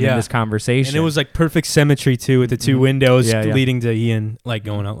high ground Yeah. in this conversation. And it was like perfect symmetry too, with the two windows Yeah, yeah. leading to Ian, like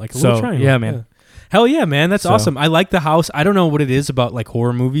going out like a So, little triangle. yeah, man. Hell yeah, man. That's So- awesome. I like the house. I don't know what it is about like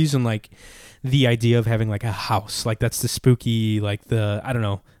horror movies and like the idea of having like a house. Like that's the spooky, like I don't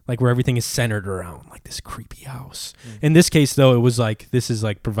know, like where everything is centered around like this creepy house. In this case though, it was like this is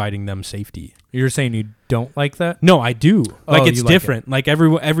like providing them safety. You're saying you don't like that? No, I do. Like Oh, it's you like different. Like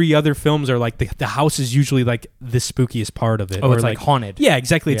every other films are like the house is usually like the spookiest part of it. Oh, or, it's like haunted. Yeah,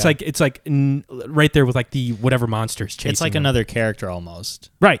 exactly. It's Yeah. like right there with like the whatever monsters chasing. It's like them. another character almost.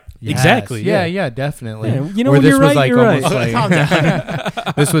 Right. Yes. Exactly. Yeah, definitely. Yeah, you know, Where when this you're was right, like you're almost right.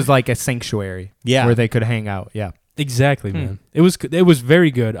 like this was like a sanctuary. Yeah. Where they could hang out. Yeah. Exactly, man. It was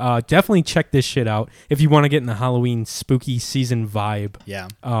very good. Definitely check this shit out if you want to get in the Halloween spooky season vibe. Yeah.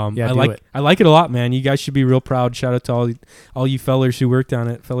 Yeah, I like it a lot, man. You guys should be real proud. Shout out to all you fellers who worked on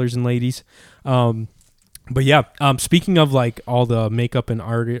it, fellers and ladies. But yeah, speaking of like all the makeup and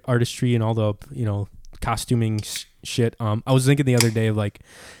artistry and all the costuming shit, I was thinking the other day of like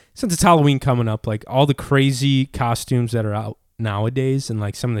since it's Halloween coming up, like all the crazy costumes that are out nowadays and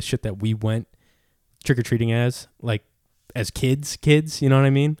like some of the shit that we went trick-or-treating as kids, you know what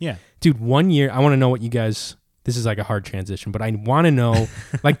I mean? Yeah. Dude, one year, I want to know what you guys this is like a hard transition, but I want to know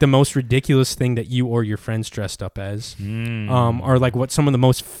like the most ridiculous thing that you or your friends dressed up as, or like what some of the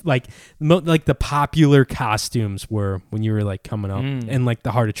most like the popular costumes were when you were like coming up and like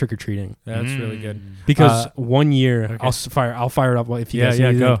the heart of trick or treating. That's really good. Because one year I'll fire it up if you guys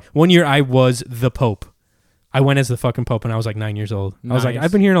need go. anything. One year I was the Pope. I went as the fucking Pope when I was like 9 years old. I was like, Nice.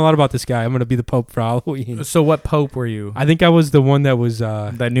 I've been hearing a lot about this guy. I'm gonna be the Pope for Halloween. So what Pope were you? I think I was the one that was.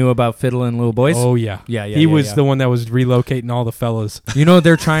 That knew about fiddling little boys? Oh yeah, Yeah, He was the one that was relocating all the fellas. You know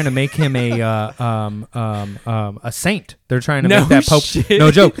they're trying to make him a saint. They're trying to No make that Pope. shit.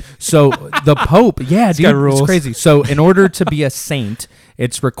 No joke. So the Pope, yeah, dude, got rules. it's crazy. So in order to be a saint,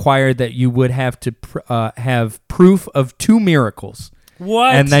 it's required that you would have to have proof of 2 miracles,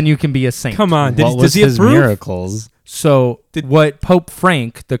 What? and then you can be a saint. Come on, What was does he his approve? miracles? So what Pope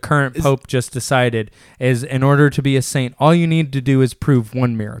Frank, the current Pope, just decided is in order to be a saint, all you need to do is prove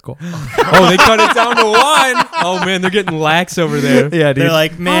 1 miracle. Oh, they cut it down to 1. Oh man, they're getting lax over there. Yeah, dude. They're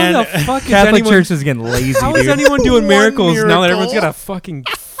like, man, How the fuck is Catholic anyone, Church is getting lazy, How dude. is anyone doing One miracles now that miracle. everyone's got a fucking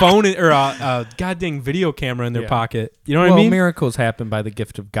phone or a goddamn video camera in their Yeah. pocket? You know what Well, I mean? miracles happen by the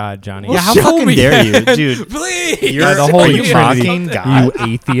gift of God, Johnny. Well, yeah, how show fucking me dare you, that. dude? Please. You're the Holy are you Trinity. mocking God?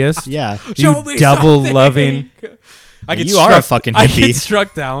 You atheist. Yeah. Show You me devil something. loving. I get You are a struck- fucking I hippie. get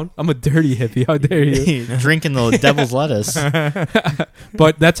struck down. I'm a dirty hippie. How dare you? Drinking the devil's lettuce.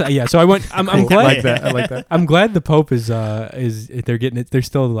 But that's yeah. So I went. I'm I glad. like that. I like that. I'm glad the Pope is they're getting it. They're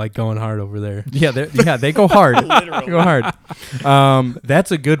still like going hard over there. Yeah, they go hard. They go hard.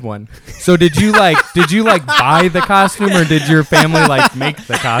 That's a good one. So did you buy the costume or did your family like make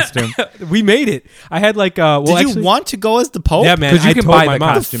the costume? We made it. I had like well, Did actually, you want to go as the Pope? Yeah, man. 'Cause you I can told buy my the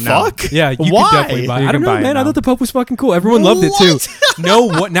mom. costume now. Fuck? Yeah, you Why? could definitely buy. You I don't can know, buy it man. I now. thought the Pope was fucking cool. Everyone loved it too.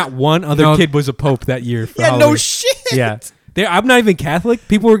 What? Not one other No. kid was a Pope that year. For Yeah, Halloween. no shit. Yeah. I'm not even Catholic.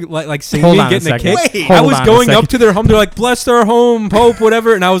 People were like seeing Hold me on a getting a second. kick. Wait. I Hold was on a going up second. to their home. They're like, "Bless their home, Pope,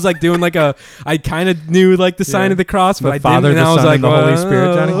 whatever." And I was like doing like I kind of knew like the sign Yeah. of the cross, but The I Father, didn't. And the I was Son, like, and the Holy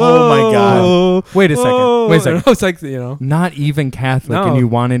Spirit, Johnny. Oh my God. Wait a second. Wait a second. And I was like, you know, Not even Catholic, No. and you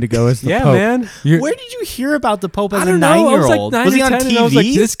wanted to go as the yeah, Pope. man. You're- Where did you hear about the Pope as I a don't know. I was 9-year-old? like 9 Was he or on 10, TV? and I was like,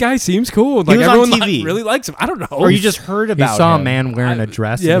 this guy seems cool. Like was on everyone TV. really likes him. I don't know. Or you just heard You about saw him? a man wearing a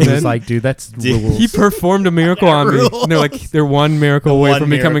dress, Yeah, and he was man. like, "Dude, that's Dude, rules." He performed a miracle on me. And they're like, they're one miracle away One from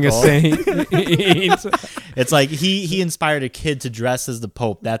becoming a miracle. saint. It's like he inspired a kid to dress as the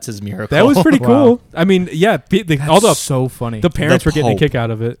Pope. That's his miracle. That was pretty Wow. cool. I mean, yeah, all the so funny. the parents The were getting a Pope. kick out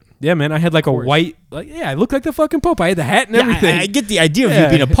of it. Yeah, man. I had like a course. white, like I looked like the fucking Pope. I had the hat and Yeah, everything. I get the idea of Yeah. you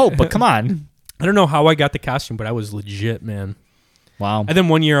being a Pope, but come on. I don't know how I got the costume, but I was legit, man. Wow. And then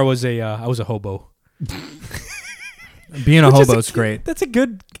one year I was a hobo. Being a Which is hobo's great. That's a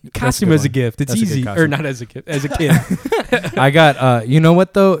good costume good as a one. gift. It's That's a good easy, or costume. not as a gift, as a kid. I got you know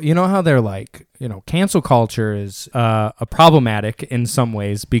what though? You know how they're like, cancel culture is a problematic in some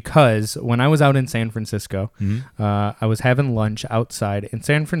ways because when I was out in San Francisco, I was having lunch outside in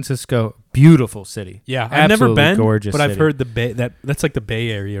San Francisco, beautiful city. Yeah, I've never Absolutely been, gorgeous but I've city. heard the Bay. That's like the Bay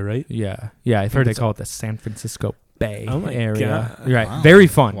Area, right? Yeah, I think heard they it's- call it the San Francisco Bay Oh my Area. God. Right, Wow. very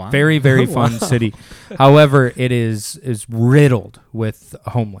fun, Wow. very very fun city. However, it is riddled with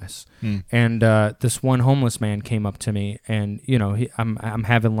homeless. And this one homeless man came up to me, and I'm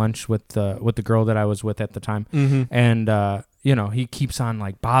having lunch with the girl that I was with at the time, and he keeps on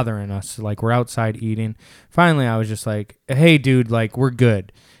like bothering us, like we're outside eating. Finally, I was just like, "Hey, dude, like we're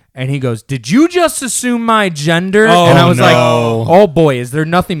good." And he goes, "Did you just assume my gender?" Oh, and I was like, no. "Oh boy, is there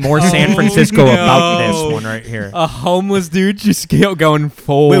nothing more San Francisco about no. this one right here?" A homeless dude just going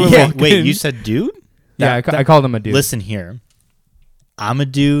full. Wait, fucking- you said dude? Yeah, I called him a dude. Listen here. I'm a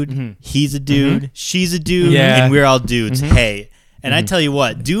dude. He's a dude. She's a dude. Yeah. And we're all dudes. Hey. And I tell you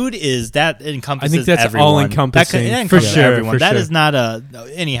what, dude is that encompasses I think that's everyone. all-encompassing. That For encompasses sure, everyone. for That sure. is not a.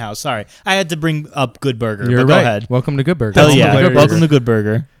 Anyhow, sorry. I had to bring up Good Burger. You're but go right. ahead. Welcome to Good Burger. Hell That's yeah. hilarious. Welcome to Good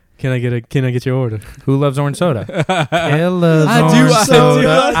Burger. Can I get your order? Who loves orange soda? I love I do, orange I do,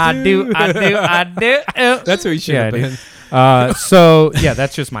 soda. I I do. That's what we should Yeah, have dude. been. So yeah,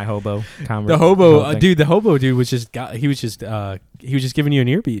 that's just my hobo conversation. The hobo dude. The hobo dude was just he was just giving you an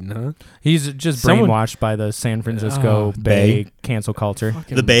ear beating, huh? He's just Someone- brainwashed by the San Francisco Oh, Bay cancel culture.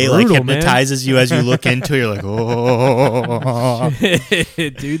 The Bay like Brutal, man. hypnotizes you as you look into it. You're like, oh.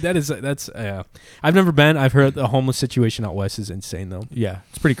 Dude, that's I've never been. I've heard the homeless situation out west is insane though. Yeah,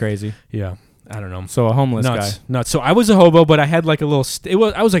 it's pretty crazy. Yeah. I don't know. So a homeless Nuts, guy. nuts. So I was a hobo, but I had like a little.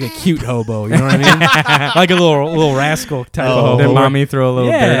 I was like a cute hobo. You know what I mean? Like a little rascal type of hobo. Did mommy throw a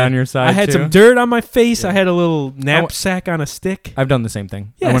little dirt on your side? I had too? some dirt on my face. I had a little knapsack on a stick. I've done the same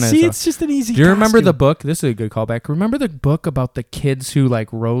thing. Yeah, see, it's just an easy. Do you remember costume. the book? This is a good callback. Remember the book about the kids who like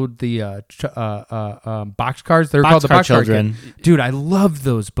rode the boxcars? They're called the Boxcar Boxcar Children. Dude, I loved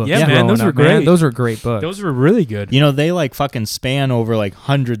those books. Yeah, man, growing those up, were great. Those were great books. Those were really good. You know, they like fucking span over like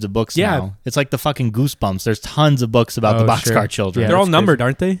hundreds of books Yeah. now. It's like the fucking Goosebumps. There's tons of books about the Oh, Boxcar sure. Children. Yeah, They're all that's numbered,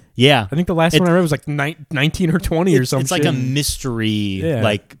 aren't they? Yeah. I think the last one I read was like 19 or 20 or something. It's like a mystery Yeah.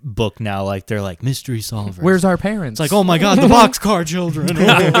 like book now. Like they're like mystery solvers. Where's our parents? It's like, oh my god, the Boxcar Children.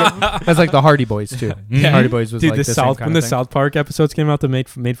 That's like the Hardy Boys too. Yeah. Hardy Boys was Dude, like the the South same when kind the of thing. South Park episodes came out, that made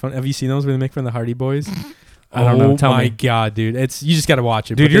fun. Have you seen those where they make fun of the Hardy Boys? I don't know. Tell my me. God, dude, you just got to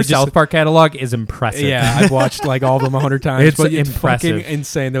watch it, Dude, but your they're just- South Park catalog is impressive. Yeah, I've watched like all of them 100 times. It's but impressive. fucking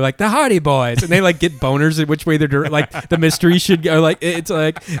insane. They're like the Hardy Boys, and they like get boners at which way they're like the mystery should go. Like it's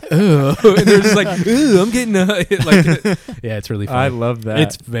like, ugh. And they're just like, ugh, I'm getting like, yeah, it's really fun. I love that.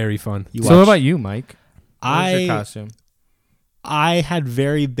 It's very fun. So what about you, Mike? What was your I costume? I had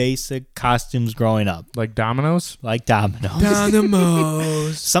very basic costumes growing up, Like Domino's? like dominoes.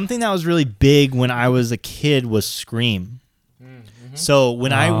 Dynamos. Something that was really big when I was a kid was Scream. So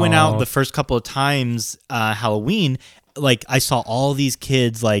when I went out the first couple of times Halloween, like I saw all these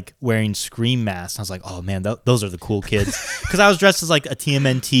kids like wearing Scream masks. I was like, oh man, those are the cool kids. Because I was dressed as like a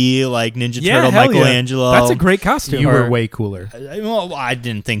TMNT, like Ninja Turtle, hell yeah. Michelangelo. That's a great costume. You were Or- way cooler. Well, I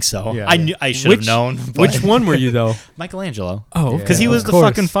didn't think so. Yeah, I yeah. knew I should have known. but- Which one were you though? Michelangelo. Oh, Yeah. Because he was of the course.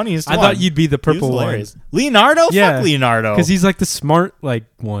 fucking funniest I one. thought you'd be the He was purple one. hilarious. Leonardo? Yeah. Fuck Leonardo. Because he's like the smart like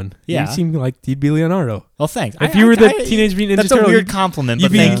one. Yeah. You seem like you'd be Leonardo. Well, thanks. If you were the Teenage Mutant Ninja That's Turtle, a weird you'd- compliment, you'd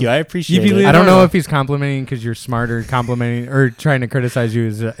but be- thank you. I appreciate you'd be it. I don't know Leonardo. if he's complimenting because you're smarter, complimenting or trying to criticize you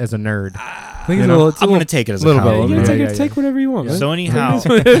as a nerd. I think You it's a know, little. It's a I'm going little. to take it as a little bit. Yeah, you compliment. gotta Yeah, take, yeah, take whatever you want. Man. So anyhow,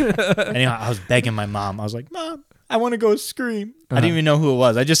 I was begging my mom. I was like, Mom, I want to go Scream. I didn't even know who it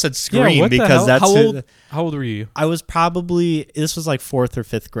was. I just said Yeah, Scream what the because hell? that's How old were you? I was probably, this was like 4th or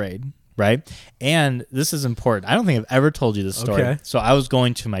 5th grade, right? And this is important. I don't think I've ever told you this story. Okay. So I was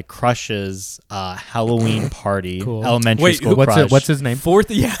going to my crush's Halloween party, Cool. elementary Wait, school What's crush. it? What's his name? Fourth,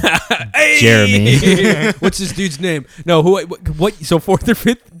 yeah. Hey! Jeremy. What's this dude's name? No, who? What? So fourth or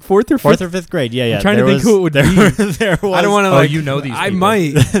fifth? Fourth or 5th grade? Yeah, yeah. trying to There think who it would there, be. There was, I don't want to Oh, like. you know these I people.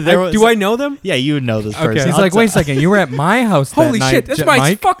 might. There Do was- I know them? Yeah, you would know this Okay. person. He's I'll like, tell- wait a second, you were at my house that Holy night, shit! That's my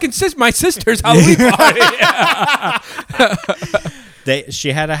Mike. fucking my sister's Halloween party.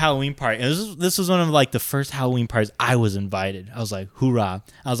 She had a Halloween party. And this was one of like the first Halloween parties I was invited. I was like, hoorah.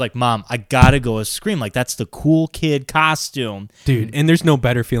 I was like, Mom, I gotta go as Scream. Like, that's the cool kid costume. Dude, and there's no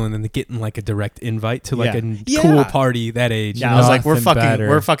better feeling than getting like a direct invite to like Yeah. a cool Yeah. party that age. Yeah, you I was know? like, Nothing better.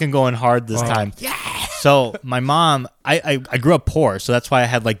 we're fucking going hard this time. Yeah. So my mom, I grew up poor, so that's why I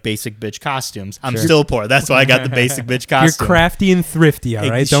had like basic bitch costumes. I'm still poor. That's why I got the basic bitch You're costume. crafty and thrifty, all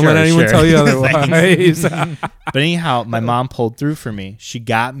right? Don't Sure, let anyone sure. tell you otherwise. But anyhow, my mom pulled through for me. She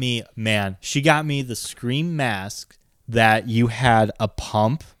got me the Scream mask that you had a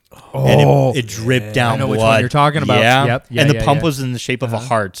pump. And it dripped down I know blood. which one you're talking about. Yeah. Yep. Yeah, and the yeah, pump yeah. was in the shape of a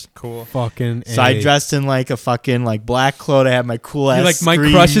heart. Cool. Fucking So I A. dressed in like a fucking like black cloak. I had my cool ass. You're like, my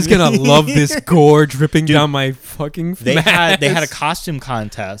Scream. crush is gonna love this gore dripping down my fucking They had a mask. costume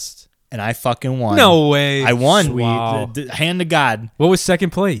contest, and I fucking won. No way. I won. Sweet. Wow. Hand to God. What was second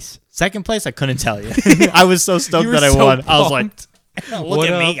place? Second place, I couldn't tell you. I was so stoked You were that I so won. I was like, pumped. look What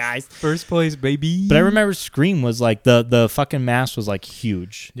at me, up? guys. First place, baby. But I remember Scream was like the fucking mask was like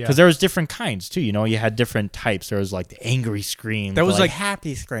huge because there was different kinds too. You know, you had different types. There was like the angry Scream. That was the, like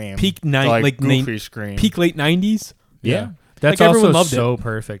happy Scream. peak the, night, like goofy Scream. peak late 90s. Yeah. That's Like, everyone also loved so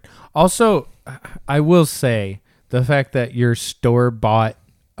perfect. Also, I will say the fact that your store bought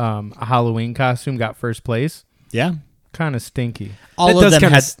a Halloween costume got first place, Yeah. kind of stinky. All does of them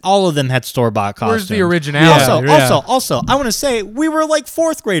kinda had all of them had store bought costumes. Where's the originality? Also, I want to say we were like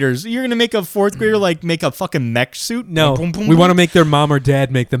 4th graders. You're gonna make a 4th grader like make a fucking mech suit? No, Boom, boom, we boom. want to make their mom or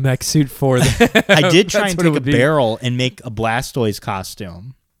dad make the mech suit for them. I did try That's and what it take a would be. barrel and make a Blastoise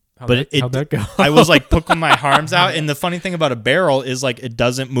costume. But how'd that go? I was like poking my arms out, and the funny thing about a barrel is like it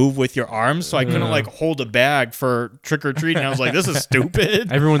doesn't move with your arms, so I couldn't like hold a bag for trick or treat, and I was like, "This is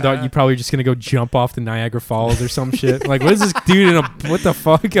stupid." Everyone thought you probably just gonna go jump off the Niagara Falls or some shit. Like, what is this dude in a what the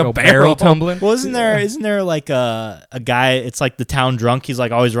fuck? A barrel tumbling. Well, isn't there like a guy? It's like the town drunk. He's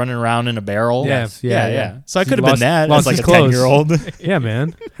like always running around in a barrel. Yeah. Yeah. So I He could have been lost- that lost as like his a clothes. 10-year-old. Yeah,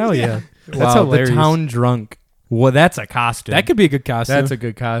 man. Hell yeah. That's Wow, hilarious. the town drunk. Well, that's a costume. That could be a good costume. That's a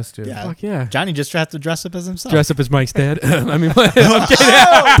good costume. Yeah. Fuck yeah. Johnny just has to dress up as himself. Dress up as Mike's dad. I mean, I'm kidding.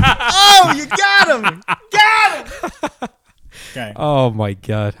 Oh, you got him. Got him. Okay. Oh my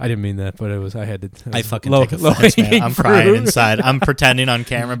god, I didn't mean that, but it was. I had to. I fucking take offense, man. I'm crying inside. I'm pretending on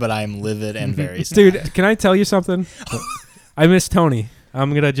camera, but I'm livid and very sad. Dude, can I tell you something? I miss Tony.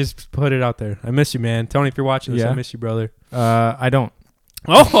 I'm gonna just put it out there. I miss you, man. Tony, if you're watching this, Yeah. I miss you, brother. I don't.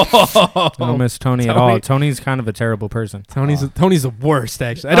 Oh, I don't miss Tony at all. Tony's kind of a terrible person. Tony's the worst.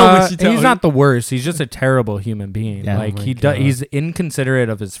 Actually, I don't miss you, Tony. He's not the worst. He's just a terrible human being. Yeah. Like Oh my he God. he's inconsiderate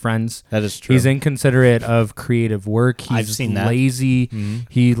of his friends. That is true. He's inconsiderate of creative work. He's I've seen that. lazy. Mhm.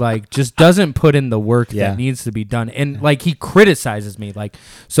 He like just doesn't put in the work Yeah. that needs to be done. And like he criticizes me. Like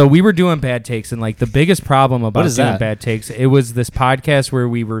so we were doing Bad Takes, and like the biggest problem about is doing that? Bad Takes, it was this podcast where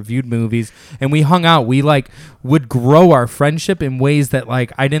we reviewed movies and we hung out. We like would grow our friendship in ways that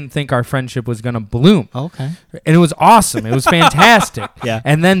like I didn't think our friendship was gonna bloom. Okay. And it was awesome. It was fantastic. Yeah.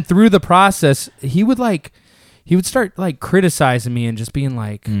 And then through the process, he would start like criticizing me and just being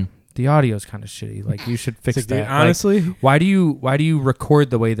like, the audio's kind of shitty. Like you should fix It's like, that. dude, Like, honestly, why do you record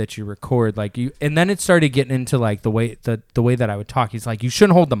the way that you record? Like you, and then it started getting into like the way that I would talk. He's like, you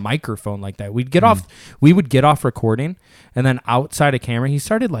shouldn't hold the microphone like that. We would get off recording, and then outside of camera, he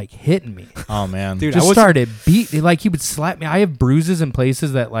started like hitting me. Oh man, Dude, Just I was- started beat like he would slap me. I have bruises in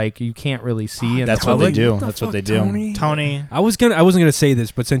places that like you can't really see. In that's the what they public. do. What the That's what fuck, they do. Tony? Tony. I wasn't gonna say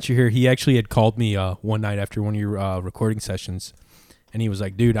this, but since you're here, he actually had called me one night after one of your recording sessions, and he was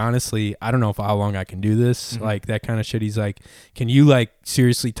like, "Dude, honestly, I don't know how long I can do this, like that kind of shit." He's like, "Can you like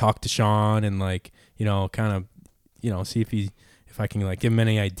seriously talk to Sean and like kind of see if I can like give him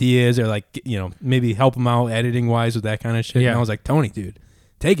any ideas or like maybe help him out editing wise with that kind of shit?" Yeah. And I was like, "Tony, dude,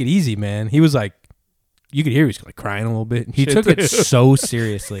 take it easy, man." He was like, you could hear he was like crying a little bit. And He shit, took it too. so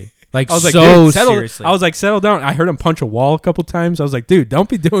seriously. Like I was like, so dude, settle. seriously. I was like, settle down. I heard him punch a wall a couple times. I was like, dude, don't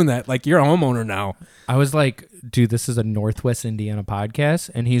be doing that. Like, you're a homeowner now. I was like, dude, this is a Northwest Indiana podcast.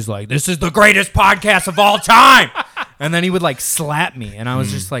 And he's like, this is the greatest podcast of all time. And then he would like slap me. And I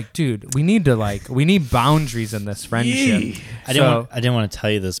was just like, dude, we need boundaries in this friendship. I didn't want to tell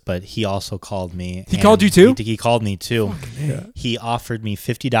you this, but he also called me. He called you too? He called me too. He offered me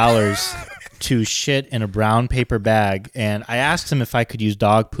 $50 to shit in a brown paper bag, and I asked him if I could use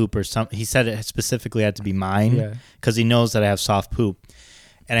dog poop or something. He said it specifically had to be mine because he knows that I have soft poop,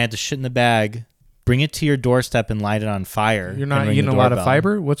 and I had to shit in the bag, bring it to your doorstep, and light it on fire. You're not and ring eating the a lot of doorbell.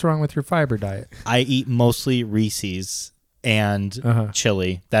 fiber? What's wrong with your fiber diet? I eat mostly Reese's and Uh-huh.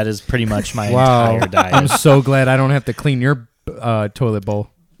 chili. That is pretty much my Wow. entire diet. I'm so glad I don't have to clean your toilet bowl.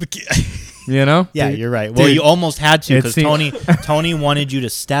 You know? Yeah, Dude, you're right. Well, dude, you almost had to it because seemed- Tony wanted you to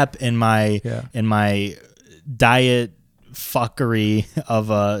step in my diet fuckery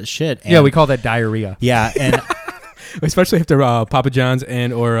of shit. And Yeah, we call that diarrhea. yeah, and Especially after Papa John's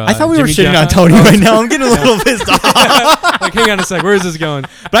and or I thought we were Jimmy shitting on John's. Tony right now. I'm getting a little pissed off. Like, hang on a sec. Where is this going?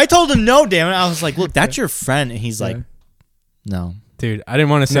 But I told him no, damn it. I was like, look, that's your friend, and he's like, no. Dude, I didn't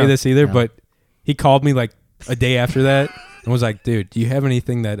want to say No. this either, No. but he called me like a day after that and was like, dude, do you have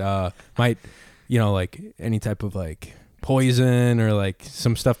anything that might, like any type of like poison or like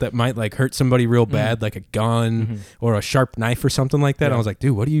some stuff that might like hurt somebody real bad, like a gun or a sharp knife or something like that? Yeah. I was like,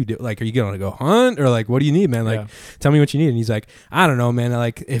 dude, what do you do? Like, are you going to go hunt or like, what do you need, man? Like, Yeah. tell me what you need. And he's like, I don't know, man.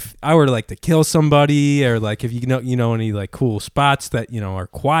 Like, if I were like to kill somebody or like if you know any like cool spots that are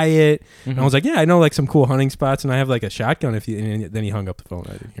quiet. And I was like, yeah, I know like some cool hunting spots, and I have like a shotgun. And then he hung up the phone.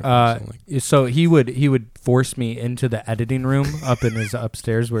 I didn't hear from him, So he would force me into the editing room up in his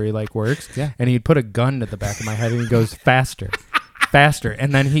upstairs where he like works. Yeah. And he'd put a gun to the back of my head and he goes, faster.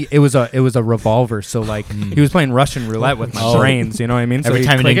 And then it was a revolver. So like he was playing Russian roulette with my Oh. brains. You know what I mean? So Every he'd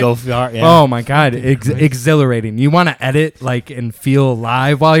time it click didn't go far. Yeah. Oh my God. Exhilarating. You want to edit like and feel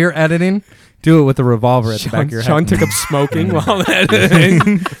live while you're editing? Do it with a revolver at the back of your Sean head. took up smoking while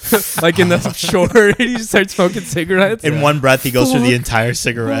editing. Like in the short, he just starts smoking cigarettes. In one breath, he goes through the entire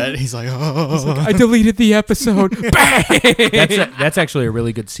cigarette. He's like, oh. I deleted the episode. Bang! That's actually a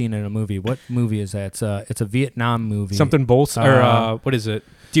really good scene in a movie. What movie is that? It's a Vietnam movie. Something bolts or what is it?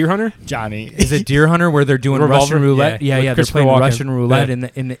 Deer Hunter? Johnny. Is it Deer Hunter where they're doing Revolver? Russian roulette? Yeah, Yeah, with they're Christopher playing Walken. Russian roulette Yeah.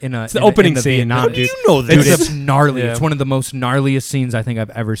 in a It's the opening scene. Vietnam, How do dude. you know this? It's gnarly. Yeah. It's one of the most gnarliest scenes I think I've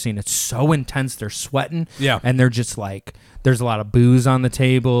ever seen. It's so intense. They're sweating. Yeah. And they're just like, there's a lot of booze on the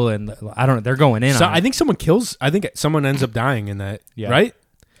table, and I don't know. They're going in. So on I it. think someone ends up dying in that. Yeah. Right?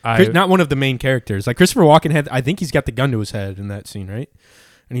 Not one of the main characters. Like Christopher Walken I think he's got the gun to his head in that scene, right?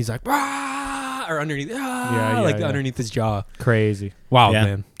 And he's like, "Ah," or underneath, yeah. underneath his jaw. Crazy. Wow, Yeah.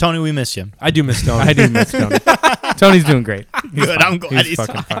 man. Tony, we miss you. I do miss Tony. I do miss Tony. Tony's doing great. He's Good. fine. I'm glad he's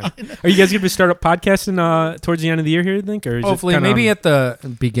fucking fine. Are you guys going to start up podcasting towards the end of the year here, you think? Or is Hopefully, it kinda maybe on- at the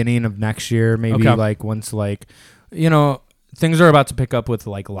beginning of next year, maybe Okay. like once like, things are about to pick up with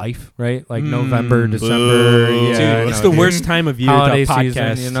like life, right? Like November, December. Boo. Yeah, Dude, I it's know, the worst time of year holiday to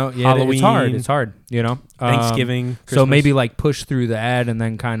podcast. season, Halloween, it's hard. It's hard, Thanksgiving, So Christmas. maybe like push through the ad and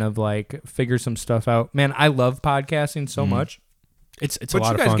then kind of like figure some stuff out. Man, I love podcasting so much. it's a But lot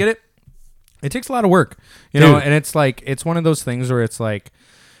you of guys fun. get it? It takes a lot of work, know, Dude. and it's like it's one of those things where it's like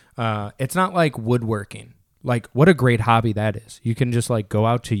it's not like woodworking. Like what a great hobby that is. You can just like go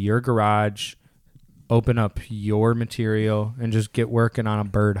out to your garage, open up your material and just get working on a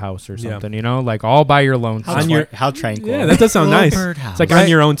birdhouse or Yeah. something, like all by your lonesome. On your- How tranquil. Yeah, that does sound Little nice. birdhouse. It's like Right? on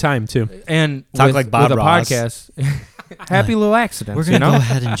your own time too. and Talk with, like Bob with a Ross. podcast, happy little accidents, We're gonna go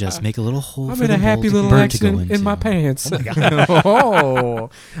ahead and just make a little hole for the bird to go into. pants. Oh,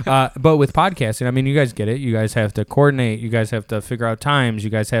 but with podcasting, I mean, you guys get it. You guys have to coordinate. You guys have to figure out times. You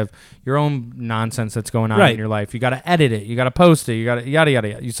guys have your own nonsense that's going on Right. in your life. You got to edit it. You got to post it. You got to yada yada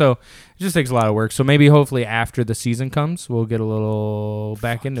yada. So it just takes a lot of work. So maybe hopefully after the season comes, we'll get a little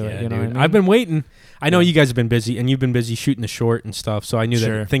back into it. You know what I mean? I've been waiting. I know you guys have been busy, and you've been busy shooting the short and stuff. So I knew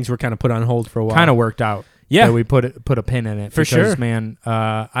Sure. that things were kind of put on hold for a while. kind of worked out. Yeah. that we put a pin in it For because, sure. man.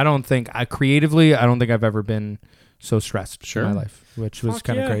 I don't think I don't think I've ever been so stressed Sure. in my life, which was Fuck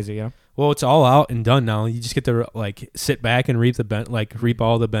kind of yeah. crazy. Well, it's all out and done now. You just get to like sit back and reap reap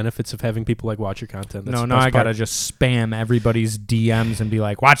all the benefits of having people like watch your content. That's No, the now best I part. gotta just spam everybody's DMs and be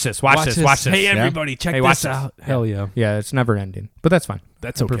like, watch this, watch this. Hey, Yeah. everybody, check Hey, this watch this. out. Hell yeah. Yeah, it's never ending, but that's fine.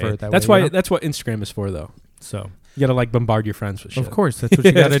 That's I okay. prefer it that that's way, why. you know? That's what Instagram is for, though. So, You gotta like bombard your friends with shit. of course, that's what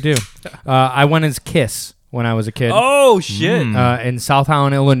you gotta do. I went as Kiss when I was a kid. Oh shit! In South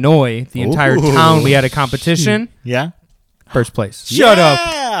Holland, Illinois, the entire Ooh. town, we had a competition. Yeah. First place. Shut up.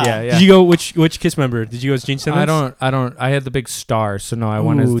 Yeah, yeah. Did you go which Kiss member? Did you go as Gene Simmons? I don't. I had the big star, so no, I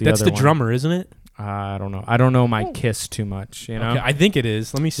went as Ooh, the that's other the one. drummer, isn't it? I don't know. I don't know my Kiss too much. You know. Okay, I think it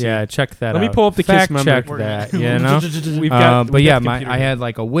is. Let me see. Yeah, check that out. Let me pull up the Fact Kiss member. check that. You know. We've got. But yeah, I had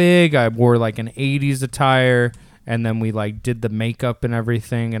like a wig. I wore like an '80s attire, and then we like did the makeup and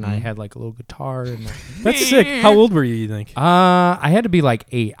everything, and I had like a little guitar. And That's sick. How old were you? You think? I had to be like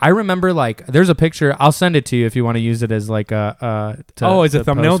 8. I remember like there's a picture. I'll send it to you if you want to use it as like a. As a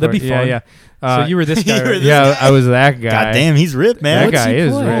thumbnail? post That'd for- be fun. Yeah. So you were this guy. you were right? this Yeah, I was that guy. God damn, he's ripped, man. That What's guy he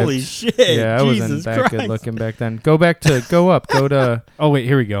is play? ripped. Holy shit. Yeah, I Jesus wasn't that Christ. good looking back then. Go up. Go to. Oh wait,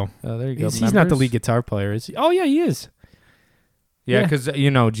 here we go. Oh, there you go. He's not the Members? lead guitar player, is he? Oh yeah, he is. Yeah, Yeah.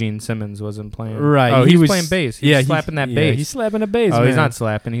 because Gene Simmons wasn't playing. Right. Oh, he was playing bass. He's slapping that bass. He's slapping a bass. Oh, he's man. not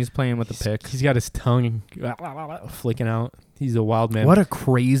slapping. He's playing with the pick. He's got his tongue flicking out. He's a wild man. What a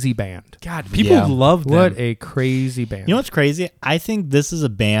crazy band. God, people Yeah. love them. What a crazy band. You know what's crazy? I think this is a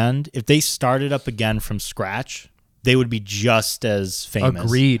band, if they started up again from scratch, they would be just as famous.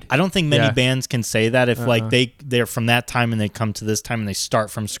 Agreed. I don't think many Yeah. bands can say that if like they're from that time and they come to this time and they start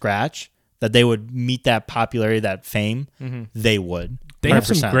from scratch, that they would meet that popularity, that fame. They would. They have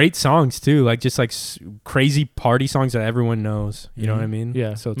some 100%. great songs too, like just like crazy party songs that everyone knows. You know what I mean?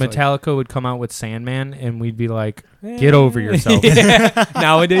 Yeah. So it's Metallica would come out with Sandman, and we'd be like, "Get over yourself." like,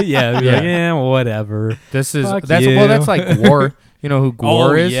 nowadays, yeah, Yeah. yeah, whatever. This is Fuck that's you. well, that's like Gwar. You know who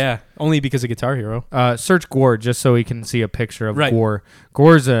Gwar is? Yeah, only because of Guitar Hero. Search Gwar just so we can see a picture of Right. Gwar.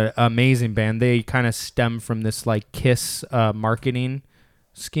 Gwar's an amazing band. They kind of stem from this like Kiss marketing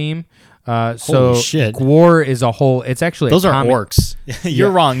scheme. So Holy shit. Gwar is a whole. It's actually Those a are comic. orcs. You're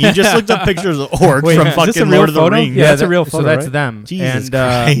wrong. You just looked up pictures of orcs Wait, from is this a fucking real Lord of the photo? Rings. Yeah, that's a real photo, So that's right? them. Jesus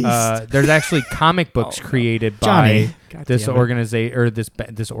and Christ. there's actually comic books created Johnny. by God this damn it. organization or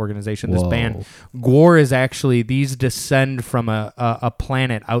this organization, this Whoa. band. Gwar is actually these descend from a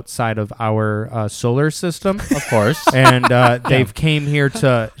planet outside of our solar system, Of course. and they've came here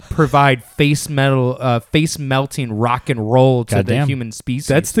to provide face melting rock and roll to the Goddamn. human species.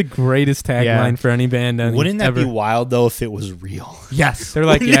 That's the greatest tagline Yeah. for any band. Wouldn't that ever. be wild though if it was real? yes. They're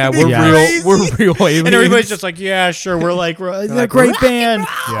like, Wouldn't yeah, that we're be real. crazy? We're real aliens. And everybody's just like, yeah, sure. We're like, it's a great band.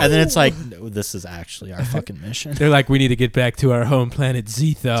 And then it's like, no, this is actually our fucking mission. They're like, we need to get back to our home planet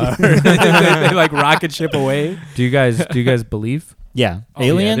Zethar. they like rocket ship away. Do you guys believe? Yeah. Oh, yeah,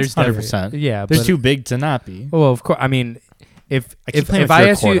 Aliens, there's 100%. Yeah, They're but- too big to not be. Well, of course. I mean, if I keep playing if with I your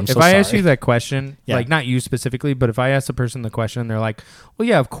ask cord, you I'm if so I ask sorry. you that question, Yeah. like not you specifically, but if I ask the person the question, they're like, "Well,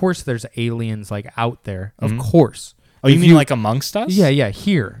 yeah, of course, there's aliens like out there, of course." Oh, you If mean like amongst us? Yeah,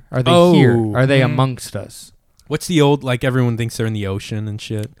 here. Are they Oh. here? Are they amongst us? What's the old, like, everyone thinks they're in the ocean and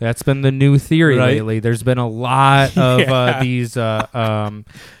shit? That's been the new theory Right. lately. There's been a lot of Yeah. these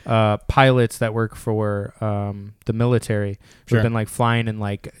pilots that work for the military who've Sure. been like flying and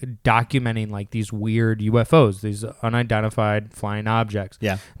like documenting like these weird UFOs, these unidentified flying objects.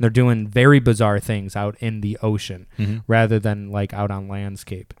 Yeah. And they're doing very bizarre things out in the ocean Mhm. rather than like out on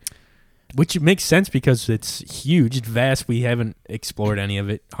landscape. Which makes sense because it's huge, it's vast. We haven't explored any of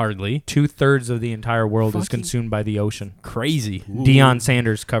it, hardly. 2/3 of the entire world is Fucking- consumed by the ocean. Crazy. Deion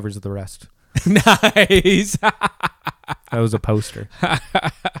Sanders covers the rest. Nice. That was a poster.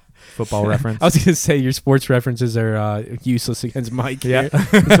 Football reference. I was gonna say your sports references are useless against Mike. Yeah.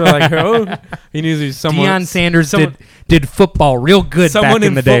 Here. So like, oh, he knew there's someone. Deion Sanders someone- did football real good someone back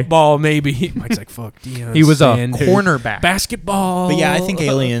in the day. football, maybe. Mike's like, fuck, Deion. He was a Sanders. cornerback. Basketball. But yeah, I think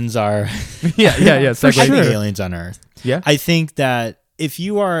aliens are. yeah. I think sure. aliens on Earth. Yeah. I think that if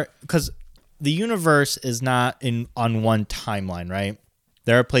you are, because the universe is not on one timeline, right?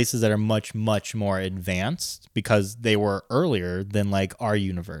 There are places that are much, much more advanced because they were earlier than like our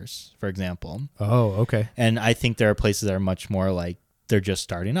universe, for example. Oh, okay. And I think there are places that are much more like they're just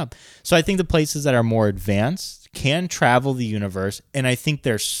starting up. So I think the places that are more advanced can travel the universe, and I think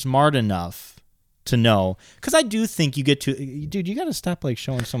they're smart enough to know. Because I do think you get to, dude, you got to stop like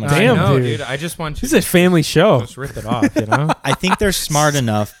showing so much. Damn, I know, dude. I just want you This is a family show. just rip it off, you know? I think they're smart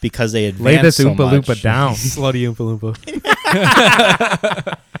enough because they advance Lay this so Oompa much Loompa down. Slutty Oompa Loompa.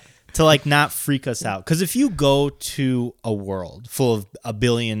 to like not freak us out. Because if you go to a world full of 1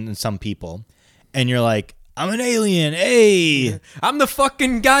 billion and some people, and you're like, I'm an alien, hey, I'm the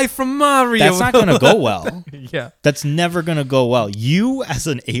fucking guy from Mario. that's not gonna go well. Yeah. That's never gonna go well. You as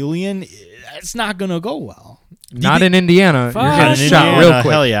an alien, that's not gonna go well. Not in Indiana. Fuck. You're In getting shot Indiana, real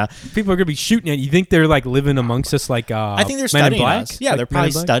quick. Hell yeah. People are gonna be shooting at you. Think they're like living amongst us, like I think they're Men in studying Black? us. Yeah, Like they're Men probably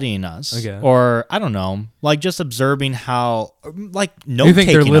in Black? studying us. Okay. Or I don't know, like just observing how, like no. You think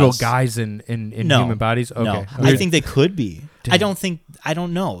they're little guys in No. human bodies? Okay. No, I Weird. think they could be. I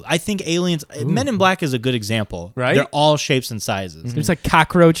don't know. I think aliens. Men in Black is a good example. Right? They're all shapes and sizes. There's like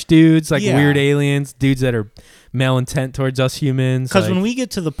cockroach dudes, like Yeah. weird aliens, dudes that are malintent towards us humans. Because like, when we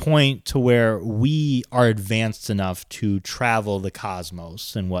get to the point to where we are advanced enough to travel the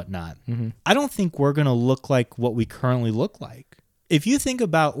cosmos and whatnot, I don't think we're gonna look like what we currently look like. If you think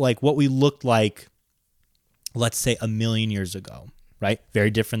about like what we looked like, let's say 1 million years ago, right? Very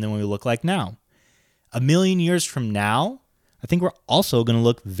different than what we look like now. 1 million years from now, I think we're also gonna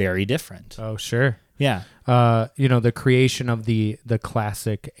look very different. Oh, sure. Yeah. You know, the creation of the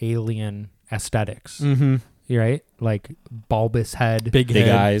classic alien aesthetics, right? Like bulbous head, big Big head.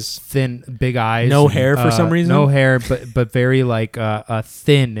 eyes. thin, big eyes, No hair for some reason? No hair, but very like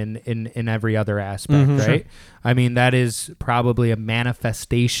thin in every other aspect, right? I mean, that is probably a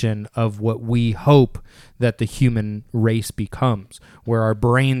manifestation of what we hope that the human race becomes, where our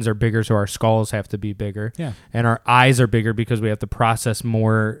brains are bigger, so our skulls have to be bigger, Yeah. and our eyes are bigger because we have to process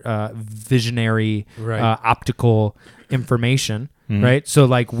more visionary, Right. optical information, right? So,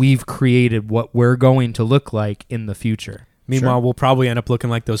 like, we've created what we're going to look like in the future. Meanwhile, we'll probably end up looking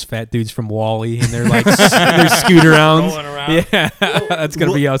like those fat dudes from Wall-E, and they're like they're scooter rounds. Yeah, that's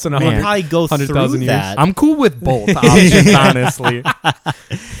gonna be us in We'll probably go 100,000 through years. that. I'm cool with both options, honestly.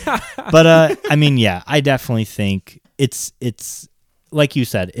 But I mean, yeah, I definitely think it's like you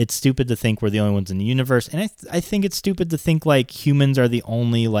said, it's stupid to think we're the only ones in the universe, and I think it's stupid to think like humans are the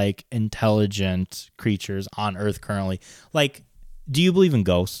only like intelligent creatures on Earth currently. Like, do you believe in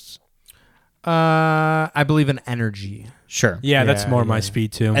ghosts? I believe in energy. Sure. Yeah, that's Yeah, more my yeah.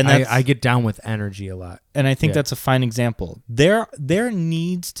 speed too. And that's- I get down with energy a lot. And I think Yeah. that's a fine example. There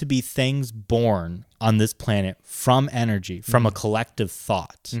needs to be things born on this planet from energy, from a collective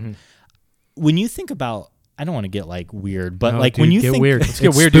thought. When you think about, I don't want to get like weird, but No, like dude, when you get think, weird. Let's get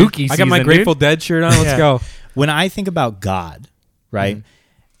It's weird, spooky dude. I got my season, Grateful dude. Dead shirt on. Let's Yeah. go. when I think about God, right?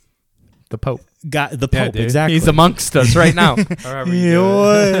 The Pope. God, the Yeah, Pope, dude. exactly. He's amongst us right now.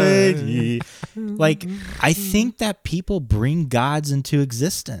 Like, I think that people bring gods into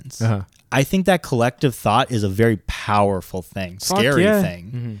existence. Uh-huh. I think that collective thought is a very powerful thing, scary yeah.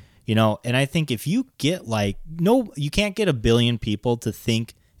 thing. You know, and I think if you get like, no, you can't get 1 billion people to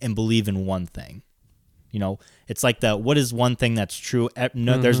think and believe in one thing. You know, it's like what is one thing that's true?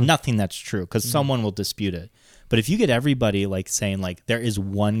 No, there's nothing that's true because someone will dispute it. But if you get everybody like saying like there is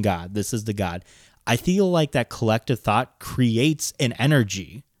one God, this is the God, I feel like that collective thought creates an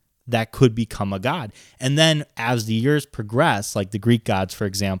energy that could become a god. And then as the years progress, like the Greek gods, for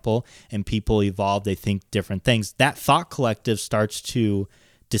example, and people evolve, they think different things, that thought collective starts to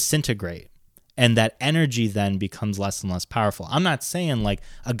disintegrate. And that energy then becomes less and less powerful. I'm not saying like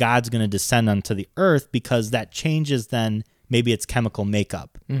a god's going to descend onto the earth, because that changes then maybe its chemical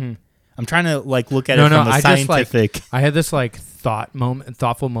makeup. Mm-hmm. I'm trying to like look at it from a scientific. I had this like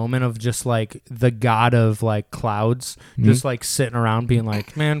thoughtful moment of just like the god of like clouds, just like sitting around being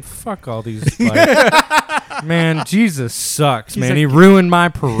like, man, fuck all these. Like, man, Jesus sucks, man. He ruined my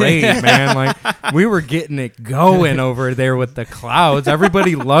parade, man. Like, we were getting it going over there with the clouds.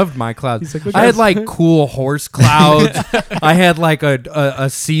 Everybody loved my clouds. I had like cool horse clouds. I had like a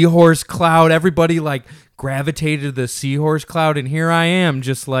seahorse cloud. Everybody like gravitated to the seahorse cloud, and here I am,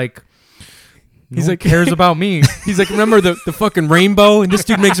 just like. He's No like, one cares about me. He's like, remember the fucking rainbow? And this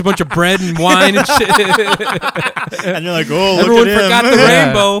dude makes a bunch of bread and wine and shit. And you're like, oh, look Everyone at him. forgot the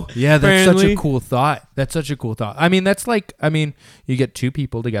rainbow. Yeah, that's such apparently. a cool thought. That's such a cool thought. I mean, that's like, you get two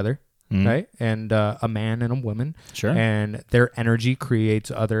people together, right? And a man and a woman. Sure. And their energy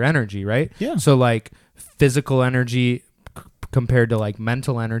creates other energy, right? Yeah. So like physical energy compared to like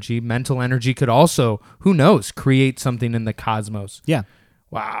mental energy could also, who knows, create something in the cosmos. Yeah.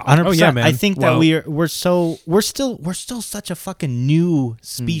 Wow. 100%. Oh, yeah, man. I think that Well- we're still such a fucking new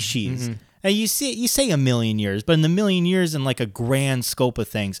species. And you say a million years, but in the million years, in like a grand scope of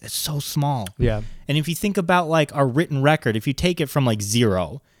things, it's so small. Yeah. And if you think about like our written record, if you take it from like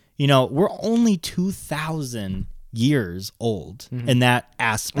 0, we're only 2,000 years old in that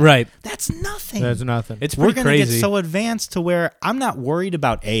aspect. Right. That's nothing. That's nothing. It's We're pretty going to get crazy. so advanced to where I'm not worried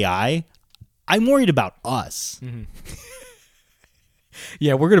about AI. I'm worried about us.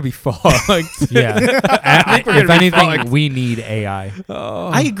 Yeah, we're gonna be fucked. yeah. If anything, we need AI.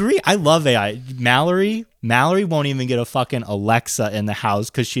 I agree. I love AI. Mallory won't even get a fucking Alexa in the house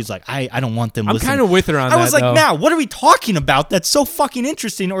because she's like, I don't want them I'm listening. kind of with her on I that. was like, though. now, what are we talking about? That's so fucking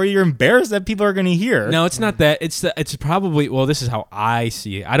interesting. Or you're embarrassed that people are going to hear. No, it's not that. It's probably, well, this is how I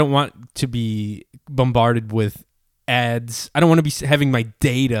see it. I don't want to be bombarded with ads. I don't want to be having my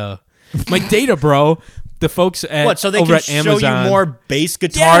data, bro. The folks at What? So they over can at show Amazon. you more bass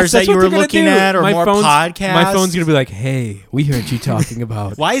Yes, guitars that's that you what were they're gonna looking do. at, or more podcasts. My phone's gonna be like, "Hey, we heard you talking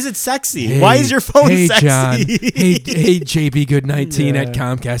about." Why is it sexy? Hey, Why is your phone hey, sexy? John. hey, JBGood19 at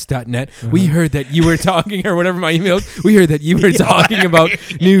Comcast.net. We heard that you were talking, or whatever my email is. We heard that you were talking about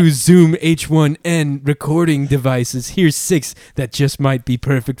new Zoom H1N recording devices. Here's 6 that just might be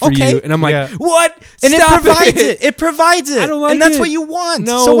perfect for Okay. you. And I'm like, Yeah. what? And Stop it provides it. It provides it. I don't like and that's it. what you want.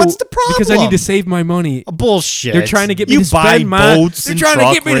 No. So what's the problem? Because I need to save my money. Bullshit. They're trying to get me you to buy spend my. boats They're and trying to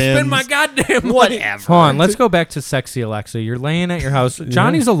truck get me to spend my rims. goddamn money. Whatever. Hold on, let's go back to sexy Alexa. You're laying at your house.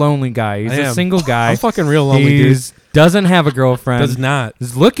 Johnny's a lonely guy. He's I a am. single guy. I'm fucking real lonely, He's doesn't have a girlfriend. Does not.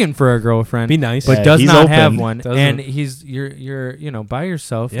 Is looking for a girlfriend. Be nice. but Yeah, does he's not open. have one. Doesn't. And you're by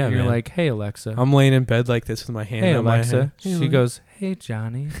yourself. Yeah, and you're man. like, hey Alexa. I'm laying in bed like this with my hand Hey on my Alexa. head. She goes, hey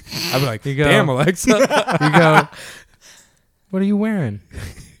Johnny. I'm like, You go. damn, Alexa. You go, what are you wearing?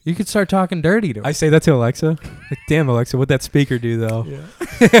 You could start talking dirty to her. I say that to Alexa. Like, damn, Alexa, what'd that speaker do though?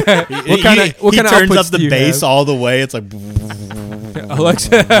 What kind of turns outputs up the do you bass have? all the way. It's like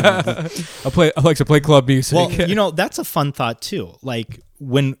Alexa, Alexa, play club music. well, that's a fun thought too. Like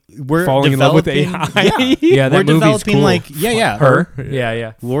when we're Falling in love with developing- AI. Yeah, yeah, that we're movie's developing cool. like her.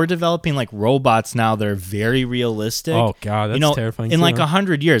 Yeah. We're developing like robots now that are very realistic. Oh god, that's terrifying. In too, like huh?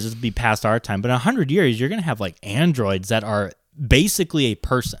 100 years, this would be past our time, but in 100 years, you're gonna have like androids that are basically a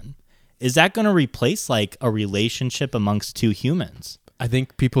person. Is that gonna replace like a relationship amongst two humans? I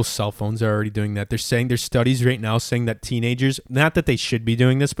think people's cell phones are already doing that. They're saying there's studies right now saying that teenagers, not that they should be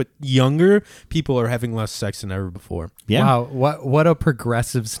doing this, but younger people are having less sex than ever before. Yeah. Wow, what a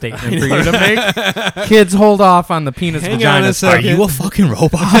progressive statement for you to make. Kids, hold off on the penis Hang vagina on a Are second. you a fucking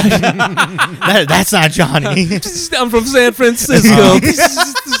robot? That's not Johnny. I'm from San Francisco.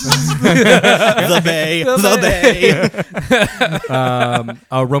 the Bay.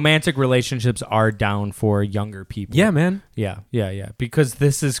 Romantic relationships are down for younger people. Yeah, man. Yeah. Because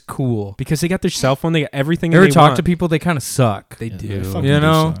this is cool. Because they got their cell phone, they got everything. You ever they talk want. to people? They kind of suck. They do. fucking You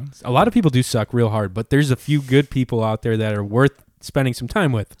know? A lot of people do suck real hard, but there's a few good people out there that are worth spending some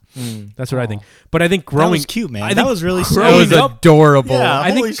time with. That's what I think. But I think That growing was cute, man. I that think was really That growing was sweet. up- adorable. Yeah,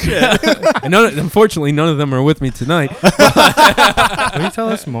 I holy think- shit. and unfortunately, none of them are with me tonight. Will you tell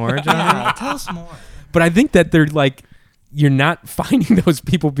us more, John? Yeah, tell us more. But I think that they're like, you're not finding those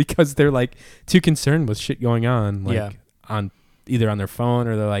people because they're like too concerned with shit going on. Like Yeah. on either on their phone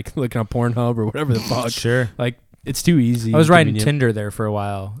or they're like looking on Pornhub or whatever the fuck. Sure. Like It's too easy. I was riding convenient. Tinder there for a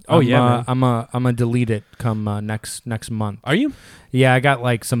while. Oh, yeah, I'm a delete it come next month. Are you? Yeah, I got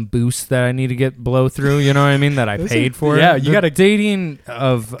like some boosts that I need to get blow through. You know what I mean? That I paid for. yeah, you gotta- dating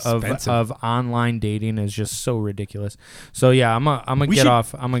of Expensive. online dating is just so ridiculous. So yeah, I'm gonna We get should-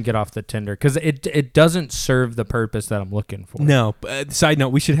 off. I'm gonna get off the Tinder because it doesn't serve the purpose that I'm looking for. No. But, side note: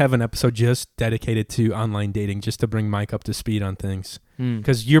 we should have an episode just dedicated to online dating, just to bring Mike up to speed on things.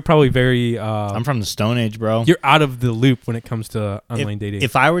 Because you're probably very. I'm from the Stone Age, bro. You're out of the loop when it comes to online dating.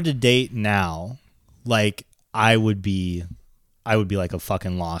 If I were to date now, like I would be like a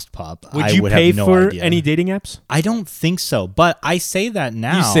fucking lost pup. Would I you would pay have no for idea. any dating apps? I don't think so, but I say that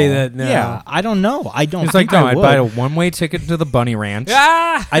now. You say that now. Yeah, I don't know. I don't. It's think like no, I I'd would. buy a one-way ticket to the Bunny Ranch.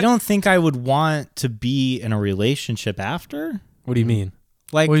 Ah! I don't think I would want to be in a relationship after. What do you mean?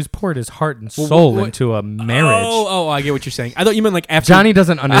 Like, Well, he's poured his heart and soul what- into a marriage. Oh, I get what you're saying. I thought you meant like after. Johnny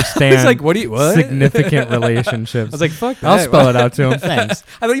doesn't understand. It's like, what do you- what? significant relationships. I was like, fuck that. I'll spell it out to him. thanks.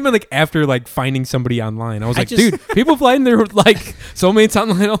 I thought you meant like after like finding somebody online. I was I like, just- dude, people find their like soulmates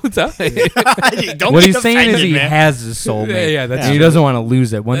online all the time. Don't What get he's saying is offended, he man. has his soulmate. Yeah, that's and he true. doesn't want to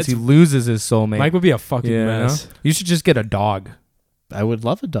lose it. Once That's- he loses his soulmate, Mike would be a fucking you know? mess. You should just get a dog. I would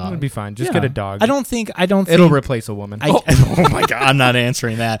love a dog. It would be fine. Just Yeah. get a dog. I don't think. It'll replace a woman. Oh my god, I'm not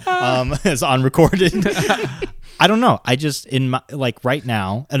answering that. It's unrecorded. I don't know. I just in my like right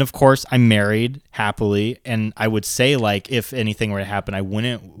now, and of course I'm married happily, and I would say like if anything were to happen, I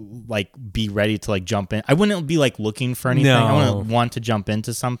wouldn't like be ready to like jump in. I wouldn't be like looking for anything. I No. wouldn't want to jump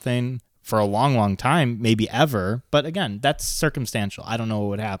into something for a long time, maybe ever. But again, that's circumstantial. I don't know what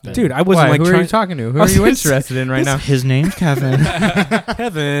would happen. Dude, I wasn't Why? like Who are trying. you talking to? Who I are was you gonna interested in right now? his name's Kevin.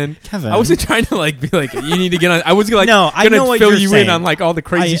 Kevin. Kevin. I wasn't trying to like be like you need to get on. I was like No, I gonna know what fill you're you saying. in on like all the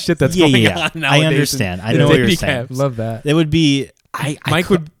crazy shit that's yeah, going yeah. on nowadays. I understand. in- I in know what you're dating saying. apps. Love that. It would be. I Mike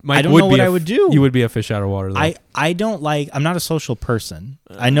could- would. Mike I don't would know be what a I f- would do. You would be a fish out of water. Though. I don't like. I'm not a social person.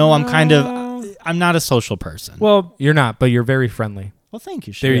 I know I'm kind of. I'm not a social person. well, You're not, but you're very friendly. Well, thank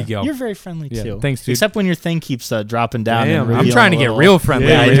you. There you Shia. go. You're very friendly Yeah, too. thanks, dude. Except when your thing keeps dropping down. Yeah, and I'm I'm revealing trying to a get little- real friendly.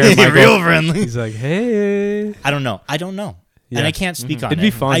 Yeah, over yeah, here, Michael. real friendly. he's like, hey. I don't know. Yeah. And I can't speak on It'd it.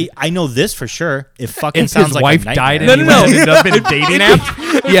 be fun. I know this for sure. It fucking If sounds his like wife a nightmare. died and No, he no, no. ended up in a dating app,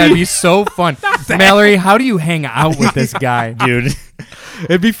 yeah, it'd be so fun. Mallory, how do you hang out with this guy? dude.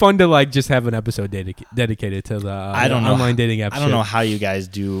 It'd be fun to like just have an episode dedicated to the I don't know. online dating app. I don't know how you guys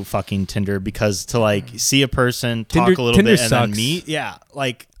do fucking Tinder because to like see a person talk Tinder- a little Tinder bit and then sucks. meet, yeah,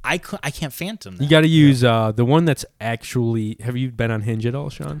 like I can't phantom that. You got to use the one that's actually. Have you been on Hinge at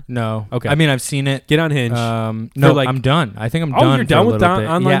all, Sean? No. Okay. I mean, I've seen it. Get on Hinge. No, like- I'm done. I think I'm Oh, done. you're for done a with little the bit.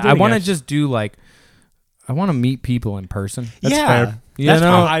 online Yeah, I dating want to apps? just do like. I want to meet people in person. That's Yeah. fair. You That's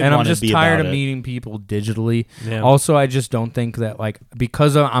know, how I and I'm wanna just be tired about of it. meeting people digitally. Yeah. Also, I just don't think that like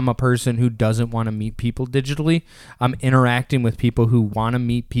because I'm a person who doesn't want to meet people digitally, I'm interacting with people who want to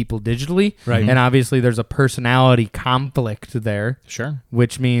meet people digitally. Right. And obviously, there's a personality conflict there, Sure.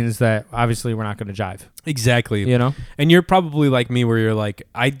 which means that obviously we're not going to jive. Exactly. You know. And you're probably like me, where you're like,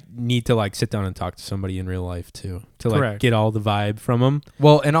 I need to like sit down and talk to somebody in real life too, to like Correct. get all the vibe from them.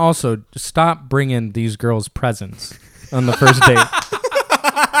 Well, and also stop bringing these girls presents on the first date.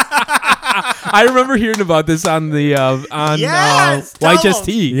 I remember hearing about this on the Yes, tell 'em.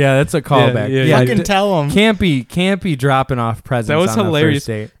 YHST. Yeah, that's a callback. yeah, Yeah, yeah. Fucking tell them. can't be dropping off presents. That was on the hilarious. first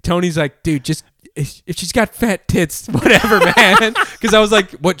date. Tony's like, dude, just if she's got fat tits, whatever, man. Because I was like,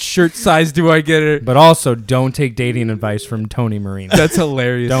 what shirt size do I get her? But also, don't take dating advice from Tony Marino. That's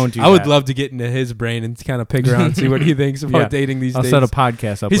hilarious. Don't do I would that. love to get into his brain and kind of pick around and see what he thinks about Yeah. dating these I'll days. set a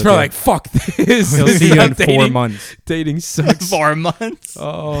podcast up. He's with probably you. like, fuck this. He'll This see is you not in 4 dating. months. Dating sucks. 4 months.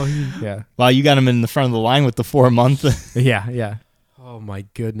 Oh, Yeah, Wow, you got him in the front of the line with the 4 month. yeah. oh my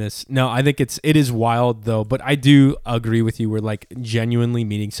goodness. No, I think it is wild though, but I do agree with you. We're like genuinely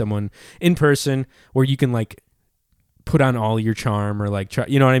meeting someone in person where you can like put on all your charm or like try,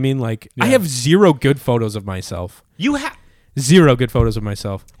 you know what I mean? Like I Yeah. have zero good photos of myself. You have. Zero good photos of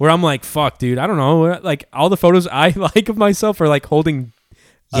myself where I'm like, fuck, dude, I don't know. Like all the photos I like of myself are like holding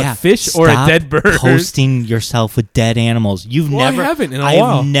a fish or a stop dead bird. posting yourself with dead animals. Well, I haven't in a I've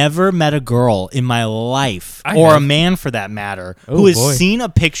while. never met a girl in my life, I or have. a man for that matter, Oh, who has boy. seen a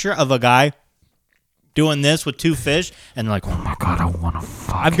picture of a guy doing this with 2 fish and they're like, oh my god, I want to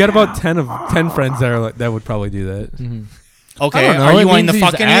fuck. I've got about 10 friends that are like, that would probably do that. Okay, I don't know. are It you wanting to means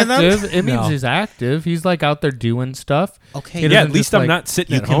fuck he's any of them? active. It means No. he's active. He's like out there doing stuff. Okay, He Yeah, doesn't at least just, I'm like- not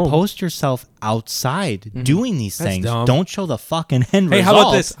sitting you at can home. post yourself outside doing these That's things. dumb. Don't show the fucking end Hey, results. how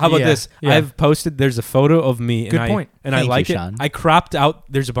about this? How about Yeah, this? yeah. I've posted. There's a photo of me, Good and point. I Thank like you, it. Sean. I cropped out.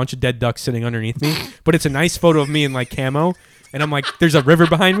 There's a bunch of dead ducks sitting underneath me, but it's a nice photo of me in like camo. and I'm like, there's a river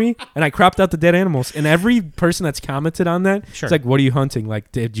behind me, and I cropped out the dead animals. And every person that's commented on that, Sure. it's like, what are you hunting?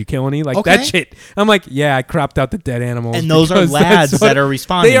 Like, did you kill any? Like Okay. that shit. I'm like, yeah, I cropped out the dead animals. And those are because lads that's what- that are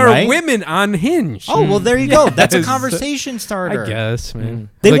responding, They are right? women on Hinge. Oh, well, there you go. That's a Yes. conversation starter. I guess, man.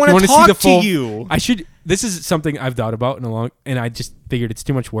 They Like, wanna you wanna talk see the to full- you. I should. This is something I've thought about in a long, and I just figured it's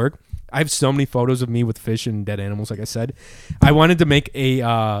too much work. I have so many photos of me with fish and dead animals. Like I said, I wanted to make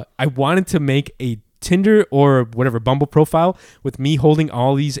a Tinder or whatever Bumble profile with me holding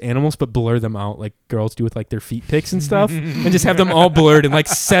all these animals, but blur them out like girls do with like their feet pics and stuff, and just have them all blurred and like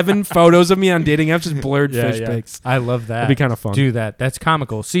 7 photos of me on dating apps, just blurred fish pics. I love that. That'd be kind of fun. Do that. That's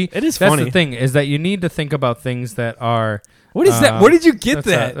comical. See, It is that's funny. the thing is that you need to think about things that are. What is that? Where did you get that's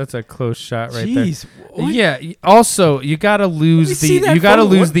that? That's a close shot right Jeez. there. What? Yeah. Also, you gotta lose see that you gotta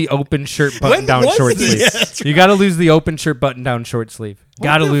photo. lose What- the open shirt button down was short this? sleeve. You gotta lose the open shirt button down short sleeve. What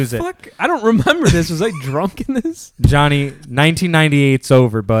Gotta the lose it. fuck? I don't remember this. Was I drunk in this? Johnny, 1998's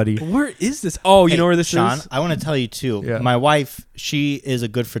over, buddy. Where is this? Oh, you Hey, know where this Sean, is? I want to tell you too. Yeah. My wife, she is a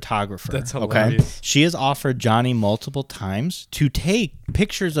good photographer. That's Okay, hilarious. she has offered Johnny multiple times to take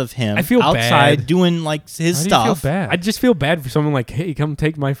pictures of him I feel outside bad. doing like his How do you stuff. feel bad? I just feel bad for someone like, hey, come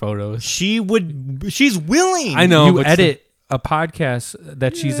take my photos. She's willing. I know. you but edit a podcast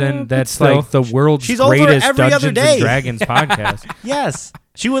that she's Yeah, in but that's still. like the world's She's over greatest every other Dungeons day. and Dragons podcast. Yes.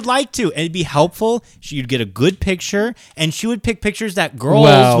 She would like to, and it'd be helpful. You'd get a good picture, and she would pick pictures that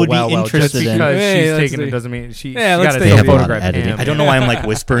girls would be Just interested in. because Hey, she's let's taking it see. doesn't mean she Yeah, got let's to take take a a photo. photograph. editing. him. I don't know why I'm like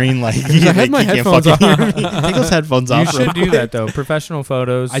whispering, like you I had my can't headphones fucking hear on. me. Take those headphones You off. should do that though. Professional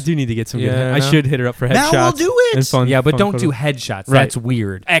photos. I do need to get some good. Yeah, I no. should hit her up for headshots. Now we'll do it. And fun, Yeah, but fun don't do photos. headshots. Right. That's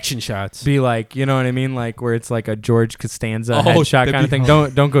weird. action shots. Be like, you know what I mean, like where it's like a George Costanza Oh, headshot that'd kind of be thing.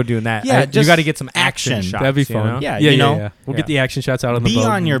 fun. Don't go doing that. Yeah, You just got to get some action action. shots. That'd be you fun. know? Yeah, yeah, you know. yeah. We'll Yeah. get the action shots out on the Be boat.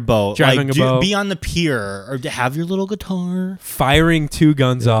 on your boat, Driving like a boat. be on the pier, or have your little guitar. Firing 2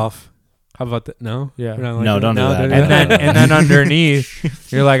 guns off. How about that? No. Yeah. We're not like No, don't do that. And then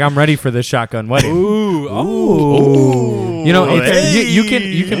underneath, you're like, I'm ready for this shotgun wedding. Ooh. Oh. You know, Ooh. you can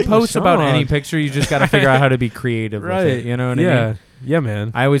Hey, post about Sean. any picture. You just got to figure out how to be creative with Right. it. You know what I Yeah. mean? Yeah,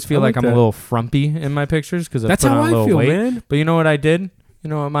 man. I always feel I like like I'm that. a little frumpy in my pictures because I That's put how on a I little feel, weight. man. But you know what I did? You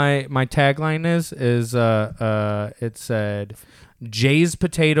know what my tagline is? It said Jay's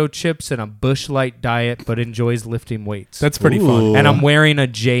potato chips and a Bush Light diet, but enjoys lifting weights. That's pretty Ooh. fun. And I'm wearing a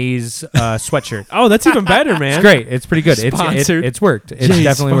Jay's sweatshirt. Oh, that's even better, man. It's great. It's pretty good. Sponsored. It's worked. It's Jay's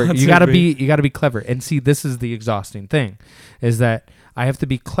definitely worked. You sponsored you gotta be clever. And see, this is the exhausting thing, is that I have to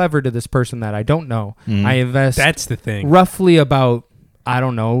be clever to this person that I don't know. I invest That's the thing. roughly about, I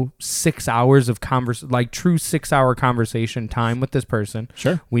don't know, 6 hours of true 6 hour conversation time with this person.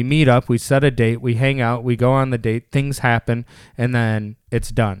 Sure. We meet up, we set a date, we hang out, we go on the date, things happen, and then it's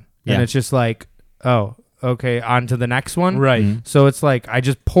done. Yeah. And it's just like, oh, okay, on to the next one. Right. So it's like I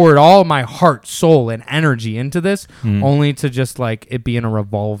just poured all my heart, soul, and energy into this, only to just like it be in a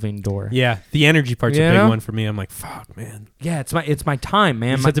revolving door. Yeah. The energy part's You a big know? one for me. I'm like, fuck, man. Yeah, it's my time, man.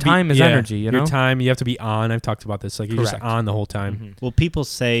 You just My have to be- time is yeah, energy. You know. Your time, you have to be on. I've talked about this. Like, you're just Correct. on the whole time. Well, people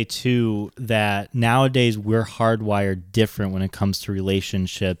say too that nowadays we're hardwired different when it comes to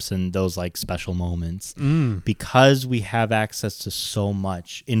relationships and those like special moments because we have access to so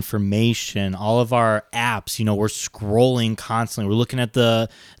much information. All of our apps, you know, we're scrolling constantly. We're looking at the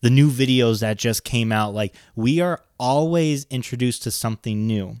new videos that just came out. Like we are always introduced to something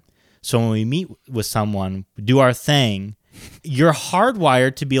new. So when we meet with someone, do our thing, you're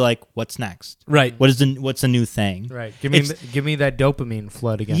hardwired to be like, what's next? Right. What's the new thing? Right. Give me that dopamine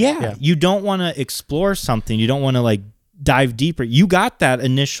flood again. Yeah, you don't want to explore something. You don't want to like dive deeper. You got that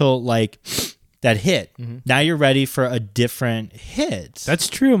initial like that hit. Now you're ready for a different hit. That's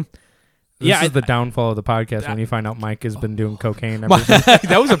true. This Yeah, is the downfall of the podcast when you find out Mike has been doing cocaine.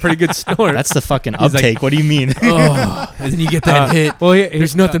 That was a pretty good story. That's the fucking like- uptake. What do you mean? Oh, and then you get that hit. well,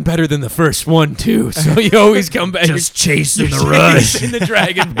 There's nothing better than the first one, too. So you always come back. just chasing the You're rush, chasing the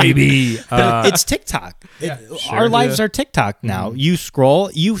dragon, baby. It's TikTok. Our lives are TikTok now. You scroll,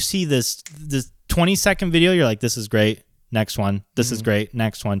 you see this 20-second video. You're like, this is great. Next one. This is great.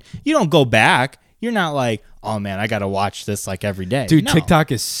 Next one. You don't go back. You're not like, oh man, I gotta watch this like every day. Dude, No.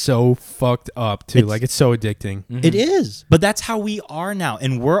 TikTok is so fucked up, too. Like, it's so addicting. It is, but that's how we are now,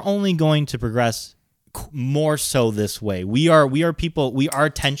 and we're only going to progress more so this way. We are people. Our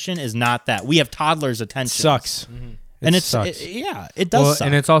attention is not that. We have toddlers' attention. Sucks. And It sucks. it does suck.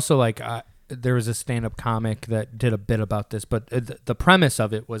 and it's also like there was a stand-up comic that did a bit about this, but the premise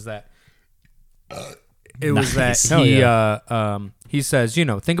of it was that it was Nice. that he says, you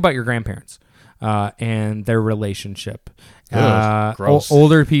know, think about your grandparents and their relationship. Ugh, gross.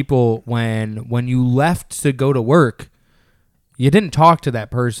 Older people, when you left to go to work, you didn't talk to that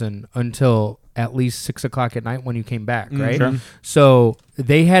person until at least 6 o'clock at night when you came back, right? Sure. So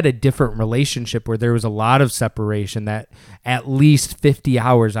they had a different relationship where there was a lot of separation, that at least 50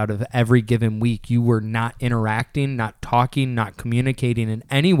 hours out of every given week you were not interacting, not talking, not communicating in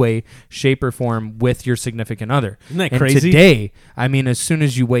any way, shape, or form with your significant other. Isn't that and crazy? Today, I mean, as soon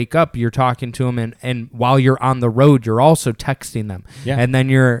as you wake up, you're talking to them, and while you're on the road, you're also texting them. Yeah. And then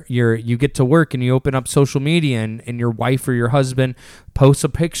you get to work and you open up social media, and your wife or your husband posts a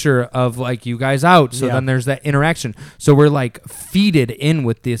picture of like you guys out. So Yeah. then there's that interaction. So we're like feeded in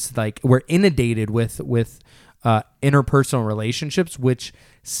with this, like we're inundated with interpersonal relationships, which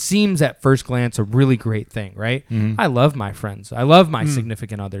seems at first glance a really great thing, right? I love my friends. I love my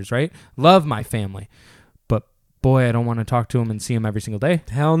significant others, right? Love my family. But boy, I don't want to talk to them and see them every single day.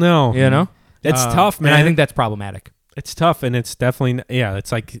 Hell no. You know? It's tough, man. And I think that's problematic. It's tough, and it's definitely it's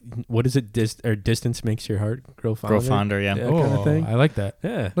like, what is it? Distance makes your heart grow fonder. Grow fonder, yeah. Kind of thing. I like that.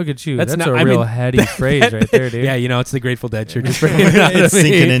 Yeah. Look at you. That's That's not- a I real mean, heady phrase right there, dude. Yeah, it's the Grateful Dead shirt. Just bringing it out It's of me.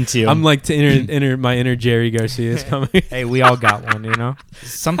 sinking into you. I'm like, my inner Jerry Garcia is coming. Hey, we all got one, you know?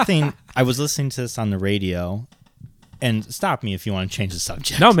 Something I was listening to this on the radio, and stop me if you want to change the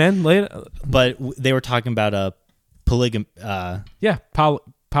subject. No, man. But they were talking about a polygamy.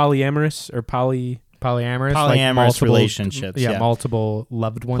 Polyamorous or Polyamorous. Polyamorous multiple- relationships, Yeah, yeah. multiple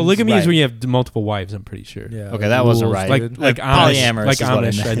loved ones. polygamy is Right. when you have multiple wives. I'm pretty sure. Yeah. Okay, that wasn't rules, right. Like dude. like polyamorous like is what I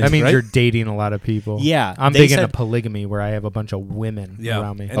Amish. meant. I that think, means right? you're dating a lot of people. Yeah, I'm they big said- into polygamy where I have a bunch of women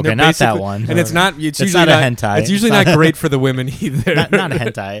around me. And Okay, they're not that basically- one. And it's not. It's It's usually not a hentai. It's usually It's not not- great for the women either. not a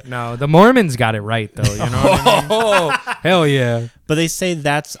hentai. No, the Mormons got it right, though. You know what I mean? Oh, hell yeah! But they say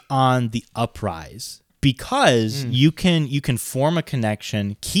that's on the uprise because you can form a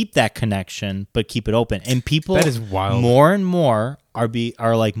connection, keep that connection, but keep it open. And people That is wild. more and more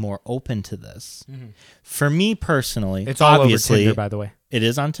are like more open to this. For me personally, It's all over obviously Tinder, by the way. it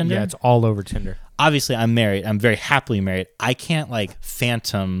is on Tinder. Yeah, it's all over Tinder. Obviously I'm married. I'm very happily married. I can't like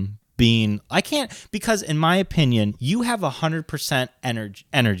phantom being. I can't, because in my opinion, you have 100%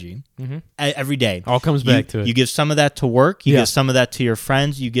 energy every day. All comes back to it. You give some of that to work. You Yeah. give some of that to your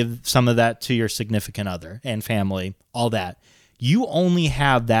friends. You give some of that to your significant other and family. All that. You only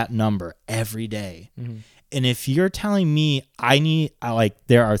have that number every day. And if you're telling me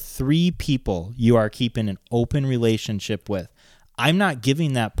there are 3 people you are keeping an open relationship with, I'm not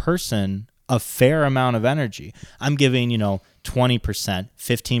giving that person a fair amount of energy. I'm giving, 20%,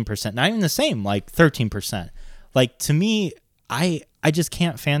 15%, not even the same, like 13%. Like, to me, I just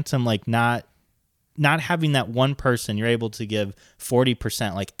can't phantom like not having that one person you're able to give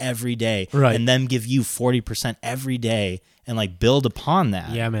 40% like every day, Right. and them give you 40% every day and like build upon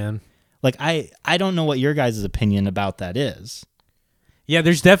that. Yeah, man. Like, I don't know what your guys' opinion about that is. Yeah,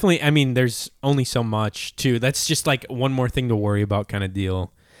 there's definitely. I mean, there's only so much too. That's just like one more thing to worry about, kind of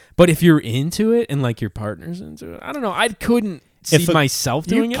deal. But if you're into it and like your partner's into it, I don't know. I couldn't see myself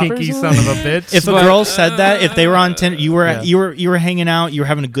doing it. kinky personally. son of a bitch. If a girl said that, if they were on Tinder, you were Yeah. you were hanging out, you were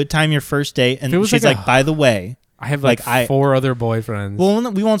having a good time your first date, and If it was she's like like, by the way, I have like Like, 4 other boyfriends. well,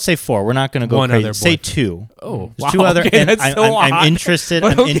 we won't say 4. We're not going to go One crazy. other Say boyfriend. 2. Oh, There's 2 other. okay, And that's so I'm odd. interested.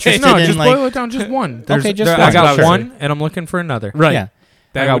 But I'm okay. interested No, in just like. boil it down. Just one. Okay, just I one. got Sure. one, and I'm looking for another. Right. Yeah.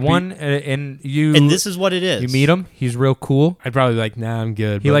 I got one, and you. And this is what it is. You meet him. He's real cool. I'd probably be like, nah, I'm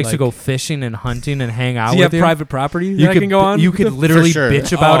good. He but, likes to like, go fishing and hunting and hang out Do you with have private property You that I could can go on? You could literally sure.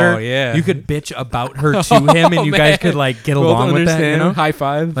 bitch about Oh, her. yeah. You could bitch about her to him, and you guys could like get Both along with that. You understand. know, High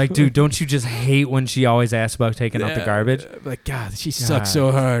five. like, dude, don't you just hate when she always asks about taking out the garbage? Like, God, she sucks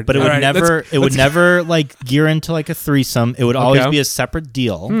so hard. But it All would right, never. It would never like gear into like a threesome. It would always be a separate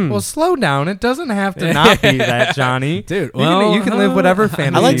deal. Well, slow down. It doesn't have to not be that, Johnny. Dude, You can live whatever fantasy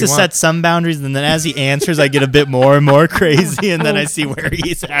I like to you set want. some boundaries, and then as he answers, I get a bit more and more crazy, and then I see where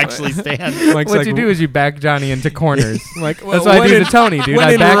he's actually stands. Mike's What like, you do is you back Johnny into corners. like, That's what I do to Tony, dude. when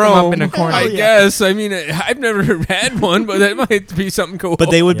I in back him Rome, up in a corner. I guess. I mean, I've never had one, but that might be something cool.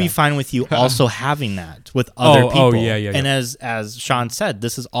 But they would be fine with you also having that with other people. Oh, yeah, yeah, And yeah. as Sean said,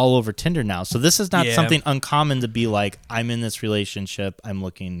 this is all over Tinder now. So this is not Yeah. something uncommon to be like, I'm in this relationship. I'm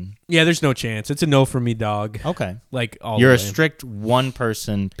looking. yeah, there's no chance. It's a no for me, dog. Okay. Like, all You're the a way. strict one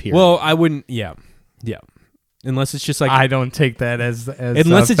person, period. Well, I wouldn't. Yeah. Unless it's just like. I don't take that as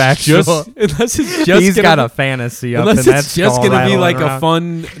unless it's factual. just. Unless it's just. He's gonna got be- a fantasy up, Unless and it's that's just all gonna be rattling like around. a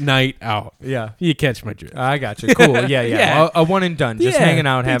fun night out. Yeah. You catch my drift. I got you. Cool. Yeah, yeah. Yeah. A one and done. Just Yeah, hanging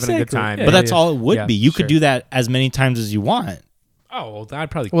out, having a good exactly. time. Yeah, but that's yeah. all it would Yeah, be. You sure. could do that as many times as you want. Oh, well, I'd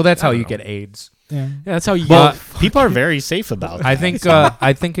probably. Well, that's I how don't you know. get AIDS. Yeah, that's how you. Well, people are very safe about that.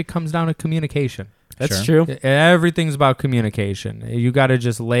 I think it comes down to communication. That's Sure. true. Everything's about communication. You got to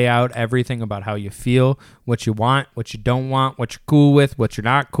just lay out everything about how you feel, what you want, what you don't want, what you're cool with, what you're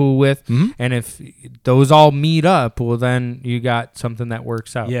not cool with. And if those all meet up, well, then you got something that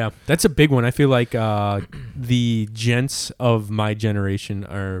works out. Yeah, that's a big one. I feel like the gents of my generation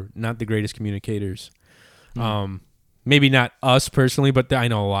are not the greatest communicators. Maybe not us personally, but I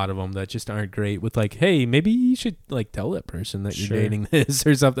know a lot of them that just aren't great with like, hey, maybe you should like tell that person that you're Sure. dating this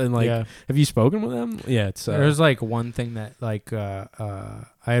or something. Like, Yeah. have you spoken with them? Yeah, it's There's like one thing that like I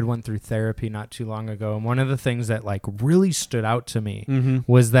had went through therapy not too long ago, and one of the things that like really stood out to me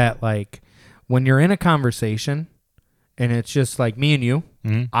was that like when you're in a conversation and it's just like me and you,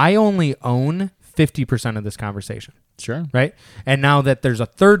 I only own 50% of this conversation, Sure. right? And now that there's a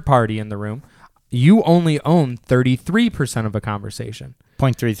third party in the room, you only own 33% of a conversation.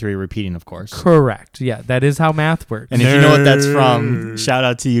 0.33 repeating, of course. Correct. Yeah, that is how math works. And if you know what that's from, shout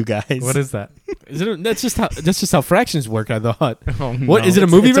out to you guys. What is that? that's just how fractions work. I thought. Oh, What no. is it? A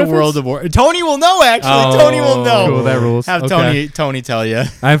movie? It's a reference? World of War. Tony will know. Actually, Oh, Tony will know. Cool, that rules. Have Okay. Tony tell you.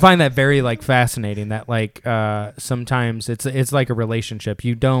 I find that very like fascinating that like sometimes it's like a relationship.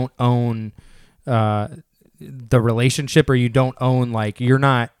 You don't own the relationship, or you don't own like you're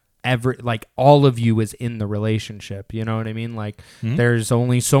not ever like all of you is in the relationship. You know what I mean? Like there's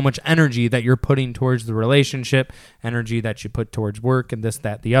only so much energy that you're putting towards the relationship, energy that you put towards work, and this,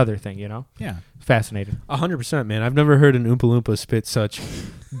 that, the other thing. You know? Yeah. Fascinating. 100%, man. I've never heard an Oompa Loompa spit such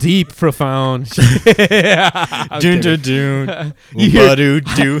deep, profound. Dun dun dun. You hear-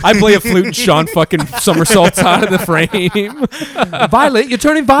 Do. I play a flute and Sean fucking somersaults out of the frame. Violet, you're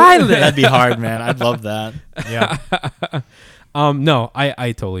turning violet. That'd be hard, man. I'd love that. Yeah. No,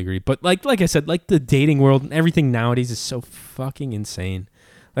 I totally agree. But like I said, like the dating world and everything nowadays is so fucking insane.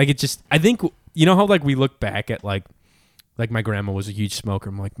 Like it just, I think, you know how like we look back at like my grandma was a huge smoker.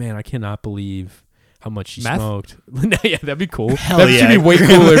 I'm like, man, I cannot believe how much she Meth? smoked. Yeah, that'd be cool. Hell that yeah. should be way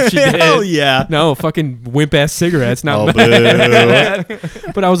cooler if she did. Hell yeah. No, fucking wimp ass cigarettes. Not Oh, bad.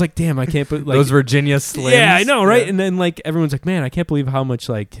 But I was like, damn, I can't put like Those Virginia Slims. yeah, I know, right? Yeah. And then like everyone's like, man, I can't believe how much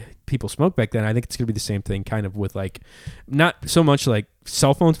like people smoked back then. I think it's gonna be the same thing, kind of with like, not so much like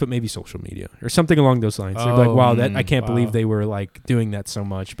cell phones, but maybe social media or something along those lines. They're like, wow, that I can't wow. believe they were like doing that so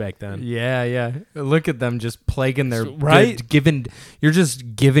much back then. Yeah, yeah. Look at them just plaguing their Right? You're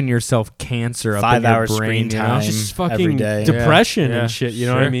just giving yourself cancer up 5 in your hours brain. screen You know? time. Just every fucking day. depression Yeah, and shit. You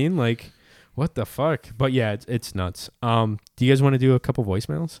know what I sure. mean? Like, what the fuck? But yeah, it's nuts. Do you guys want to do a couple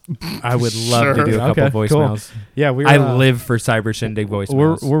voicemails? I would love to Sure. do a couple Okay, cool. voicemails. Yeah, we. I live for Cyber Shindig We're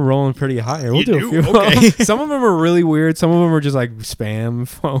voicemails. rolling pretty high. We'll You do a do? few. Okay. Some of them are really weird. Some of them are just like spam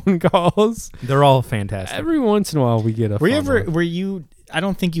phone calls. They're all fantastic. Every once in a while, we get a. fun one. Were you, I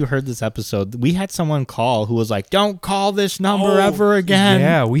don't think you heard this episode. We had someone call who was like, don't call this number ever again.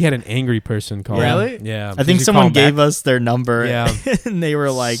 Yeah, we had an angry person call. Really? Yeah. I think Did you someone call back? gave us their number. Yeah. And they were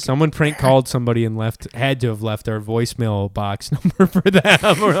like, Someone prank called somebody and had to have left our voicemail box number for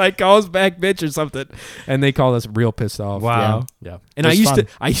them, or like call us back, bitch, or something. And they called us real pissed off. Wow. Yeah. And It was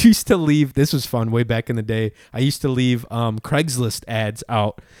I used to leave. This was fun way back in the day. I used to leave Craigslist ads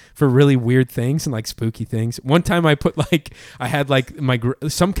out for really weird things and like spooky things. One time I put like I had like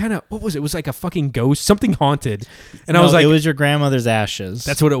some kind of, what was it? It was like a fucking ghost, something haunted, and I was like, it was your grandmother's ashes.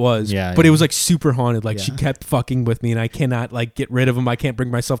 that's what it was. Yeah, But yeah. it was like super haunted. Like she Yeah. kept fucking with me and I cannot like get rid of them. I can't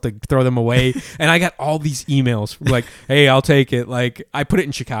bring myself to throw them away. And I got all these emails like, hey, I'll take it. Like I put it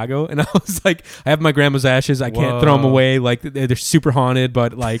in Chicago and I was like, I have my grandma's ashes. I can't throw them Whoa. away. Like they're super haunted,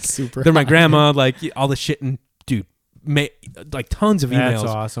 but like Super they're my grandma. Like all the shit. And dude, like tons of emails. That's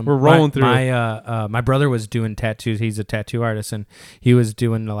awesome. We're rolling through it. My brother was doing tattoos. He's a tattoo artist, and he was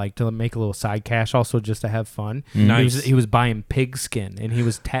doing like to make a little side cash, also just to have fun. Nice. He was buying pigskin, and he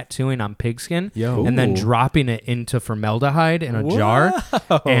was tattooing on pigskin, Yo. and then Ooh. dropping it into formaldehyde in a jar,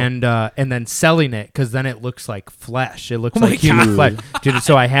 and then selling it because then it looks like flesh. It looks Oh my like human God. flesh, dude.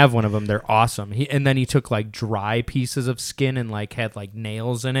 So I have one of them. They're awesome. And then he took like dry pieces of skin and like had like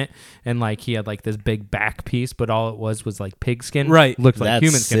nails in it, and like he had like this big back piece, but all it was like pig skin. Right. Looked like That's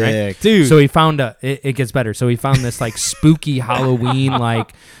human skin, right? sick. Dude. So he found it gets better. So he found this like spooky Halloween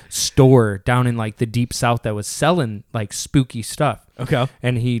like store down in like the deep south that was selling like spooky stuff. Okay.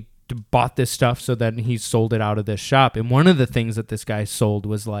 And he bought this stuff, so then he sold it out of this shop. And one of the things that this guy sold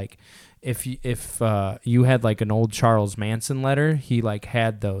was like, if you had like an old Charles Manson letter, he like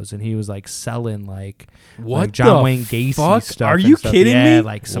had those, and he was like selling like What John the Wayne Gacy fuck? stuff. Are and you stuff. kidding yeah, me?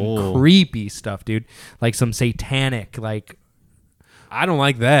 like some Whoa. creepy stuff, dude. Like some satanic, like I don't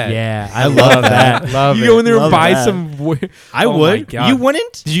like that. yeah, I love love that. Love You it. go in there and Love buy that. some. I Oh my would. God. You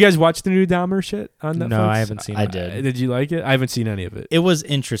wouldn't? Did you guys watch the new Dahmer shit on Netflix? No, I haven't seen I it. did. Did you like it? I haven't seen any of it. It was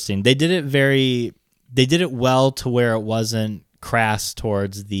interesting. They did it very they did it well to where it wasn't crass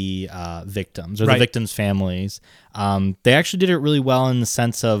towards the victims or the Right. victims' families. They actually did it really well in the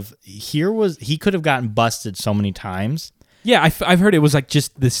sense of he could have gotten busted so many times. Yeah, I've heard it was like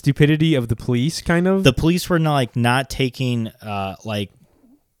just the stupidity of the police, kind of. The police were not taking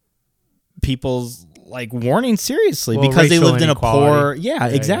people's warning seriously Well, because they racial lived in a poor. inequality. Yeah,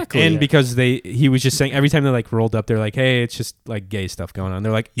 exactly. and because he was just saying every time they like rolled up, they're like, "Hey, it's just like gay stuff going on."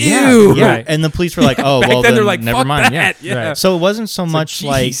 They're like, "Ew!" Yeah, Right. and the police were like, "Oh, Back well, then then they're like, never "Fuck mind." that. Yeah. Yeah. So it wasn't so like, much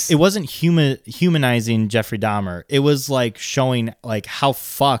jeez. it wasn't humanizing Jeffrey Dahmer. It was like showing like how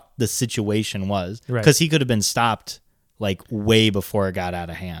fucked the situation was Right. because he could have been stopped way before it got out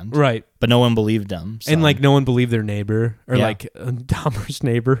of hand. Right. But no one believed him. So. And no one believed their neighbor or Yeah. Dahmer's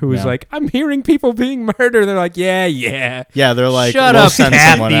neighbor who was Yeah. like, "I'm hearing people being murdered." They're like, "Yeah." yeah, they're like, Shut we'll up, send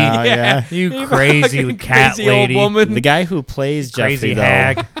Kathy. someone out. Yeah. You crazy Fucking cat crazy old lady. woman. The guy who plays Crazy Jeffrey, though,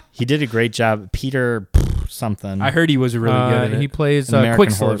 hag. he did a great job. Peter something. I heard he was really good at He it. plays American Horror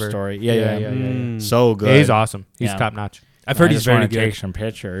Quicksilver. Story. Yeah. Mm. So good. Yeah, he's awesome. He's Yeah. top notch. I've heard I he's just very want to good. take some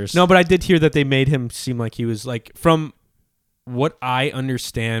pictures. No, but I did hear that they made him seem like he was from what I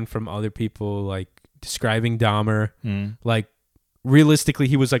understand from other people describing Dahmer, Mm. realistically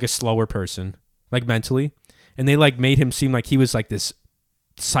he was a slower person, mentally, and they made him seem like he was this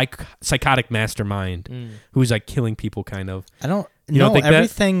psychotic mastermind who was killing people kind of. I don't. You don't think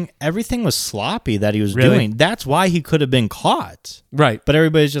that? everything was sloppy that he was Really? doing. That's why he could have been caught. Right. But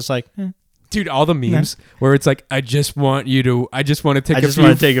everybody's just like, Dude, all the memes where it's I just want to take I just want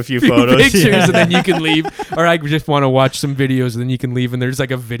want to take a few photos, pictures yeah. and then you can leave, or I just want to watch some videos and then you can leave, and there's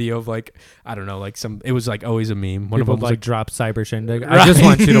a video of I don't know, it was always a meme. One People of them was drop Cyber Shindig. Right. I just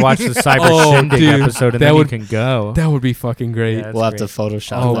want you to watch the Cyber Oh, Shindig dude, episode and that then would- you can go. that would be fucking great. Yeah. we'll have That's to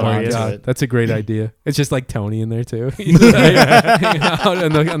Photoshop Oh that my onto god, it. that's a great idea. It's just Tony in there too, hanging out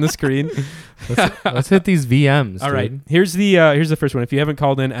on the screen. Let's hit these VMs. All right, dude. here's the first one. If you haven't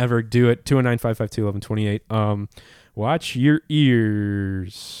called in ever, do it. 209-552-1128. Watch your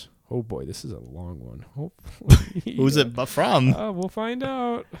ears. Oh boy, this is a long one. Hopefully, Who's it from? We'll find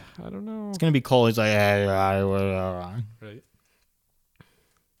out. I don't know. It's gonna be Cole. He's like, hey, Right. Am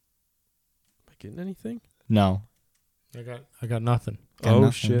I getting anything? no. I got nothing. Got Oh,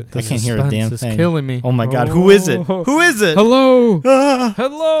 nothing. shit. I can't hear a damn Suspense is thing. killing me. Oh my god, who is it? Oh. Who is it? Hello. Ah.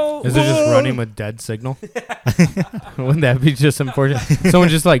 Hello. Is it just running with dead signal? Wouldn't that be just unfortunate? Someone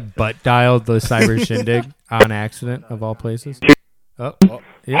just butt dialed the Cyber Shindig on accident of all places. Oh,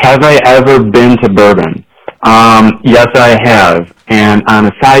 yeah. Have I ever been to Bourbon? Yes, I have. And on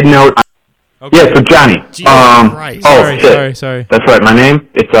a side note, Okay. yeah, so Johnny. Jesus Christ. Oh, shit. Sorry. That's right. My name,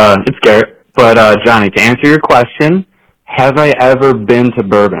 it's Garrett. But Johnny, to answer your question, have I ever been to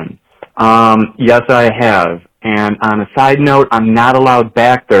Bourbon? Yes, I have. And on a side note, I'm not allowed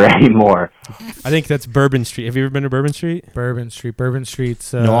back there anymore. I think that's Bourbon Street. Have you ever been to Bourbon Street? Bourbon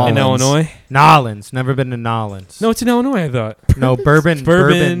Street's New In Orleans. Illinois? Nolans. Never been to Nolans. No, it's in Illinois, I thought. No, Bourbon.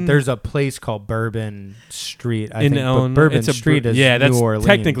 Bourbon. There's a place called Bourbon Street. I in think, but Illinois. Bourbon It's a Street is yeah, that's New Orleans.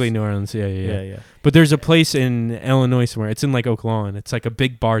 technically New Orleans. Yeah. Yeah. But there's a place in Illinois somewhere. It's in Oak Lawn. It's a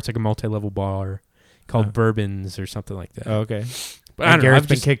big bar. It's a multi-level bar called Bourbons or something like that. Okay. But I don't know. Garrett's I've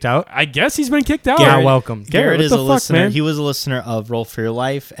been just- kicked out. I guess he's been kicked out. Yeah, Right? welcome. Garrett what is the a fuck, listener. man? He was a listener of Roll for Your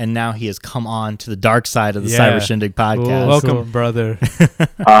Life, and now he has come on to the dark side of the Yeah. Cyber Shindig podcast. Cool. Welcome, Cool. brother.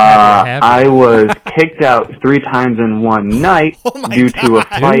 Happy. I was kicked out 3 times in one night due to a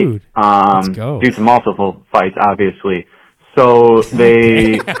fight. Dude, let's go. Due to multiple fights, obviously. So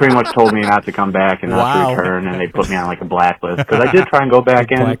they pretty much told me not to come back and not Wow. to return, and they put me on a blacklist because I did try and go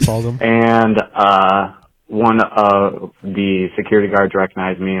back in, Blackballed him. and one of the security guards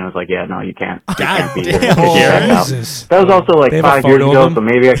recognized me and was like, "Yeah, no, you can't. You can't be here." damn, Get Garrett. back out. Jesus. That was also They have a 5 years photo of ago, him? so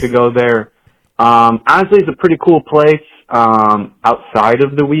maybe I could go there. Honestly, it's a pretty cool place outside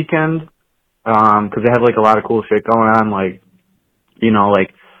of the weekend because they have a lot of cool shit going on,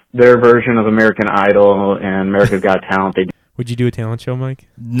 their version of American Idol and America's Got Talent. They Would you do a talent show, Mike?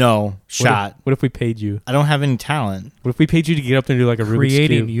 No shot. What if we paid you? I don't have any talent. What if we paid you to get up there and do a Rubik's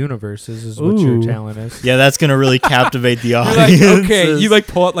Creating Cube? universes is what your Ooh. talent is. Yeah, that's gonna really captivate the You're audience. okay, you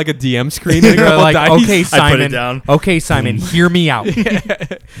pull out a DM screen and You're you're like, okay, I Simon. put it down. Okay, Simon, hear me out.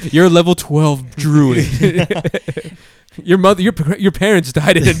 you're a level 12 druid. Your mother, your parents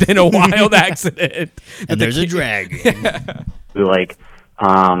died in a wild accident. And there's a dragon. do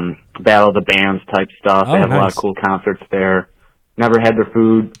Battle of the Bands type stuff. Oh, They have a lot nice. of cool concerts there. Never had their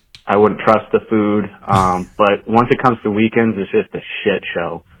food. I wouldn't trust the food. But once it comes to weekends, it's just a shit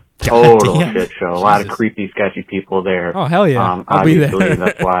show. Total damn. shit show. A lot of creepy, sketchy people there. Oh hell yeah! I'll be Obviously, there.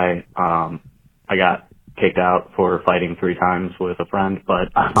 that's why I got kicked out for fighting 3 times with a friend. But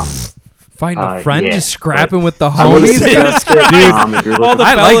Fighting a friend, yeah, just scrapping with the I wouldn't homies. suggest it, if you're all looking the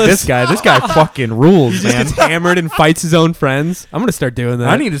I like fellas. this guy. This guy fucking rules, He just man. gets hammered and fights his own friends. I'm gonna start doing that.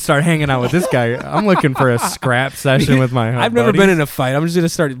 I need to start hanging out with this guy. I'm looking for a scrap session with my. I've never been in a fight. I'm just gonna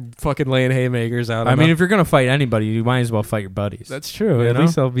start fucking laying haymakers out. I mean, if you're gonna fight anybody, you might as well fight your buddies. that's true. You At know?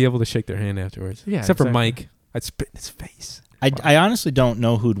 least I'll be able to shake their hand afterwards. Yeah, except for exactly. Mike. I'd spit in his face. I honestly don't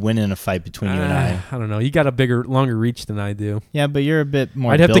know who'd win in a fight between you and I. I don't know. You got a bigger, longer reach than I do. Yeah, but you're a bit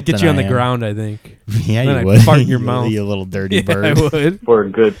more. I'd have to built get than you on I the am. ground, I think. Yeah, Then you I'd would. fart in your You- mouth. You little dirty Yeah, bird. I would. for a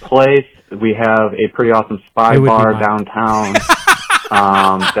good place, we have a pretty awesome spy It would be bar mine. downtown.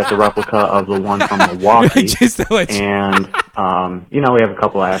 That's a replica of the one from Milwaukee. Just to let you- And we have a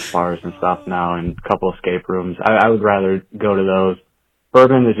couple of ash bars and stuff now, and a couple escape rooms. I would rather go to those.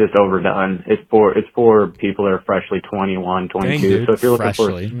 Bourbon is just overdone. It's for people that are freshly 21, 22. dude. So if you're looking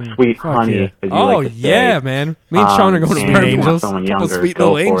Freshly. for sweet honey, yeah. as you Oh like to yeah, say, man. Me and Sean are going to and Bourbon if you want Angels. someone Couple younger, sweet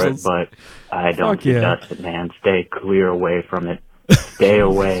go little for angels. it. But I don't Fuck yeah. suggest it, man. Stay clear away from it. Stay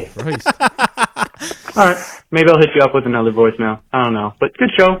away. Christ. All right, maybe I'll hit you up with another voicemail. I don't know, but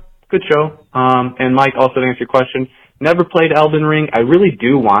good show. And Mike, also to answer your question, never played Elden Ring. I really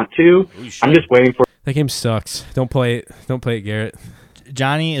do want to. I'm just waiting for. That game sucks. Don't play it. Don't play it, Garrett.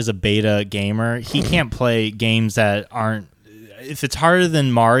 Johnny is a beta gamer. He can't play games that aren't. If it's harder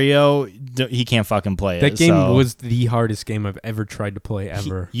than Mario, he can't fucking play it. That game so was the hardest game I've ever tried to play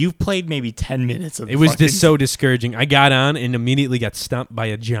ever. You've played maybe 10 minutes of It was fucking- just so discouraging. I got on and immediately got stomped by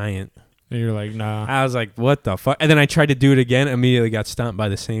a giant. And you're like, nah. I was like, what the fuck? And then I tried to do it again, immediately got stomped by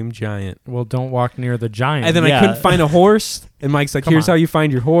the same giant. Well, don't walk near the giant. And then Yeah. I couldn't find a horse. And Mike's like, Come here's on. how you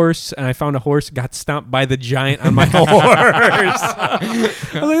find your horse. And I found a horse, got stomped by the giant on my horse. I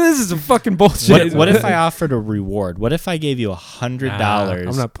was like, this is some fucking bullshit. What if I offered a reward? What if I gave you $100? Nah,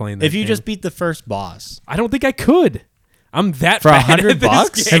 I'm not playing that If you game. just beat the first boss. I don't think I could. I'm that For bad at $100 this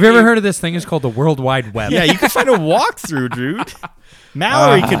bucks? game. have you ever heard of this thing? It's called the World Wide Web. Yeah, you could find a walkthrough, dude.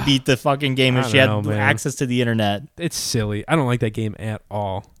 Mallory could beat the fucking game if I she had don't know, man. access to the internet. It's silly. I don't like that game at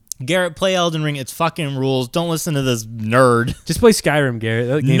all. Garrett, play Elden Ring. It's fucking rules. Don't listen to this nerd. Just play Skyrim, Garrett.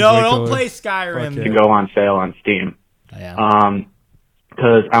 That game's No, way don't cooler. play Skyrim. Fuck to go on sale on Steam. Yeah.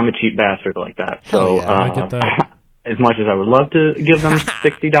 Because I'm a cheap bastard like that. So Hell yeah, I get that. as much as I would love to give them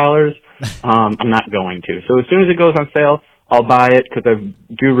 $60, I'm not going to. So as soon as it goes on sale, I'll buy it because I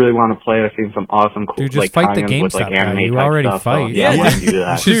do really want to play it. I've seen some awesome cool Dude, just like fight the tie-ins with like GameStop guy. anime You type already stuff. fight. So, yeah, I Yeah. want to do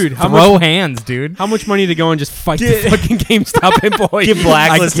that. Dude, how Throw much, hands, dude. how much money to go and just fight the fucking GameStop employee? Get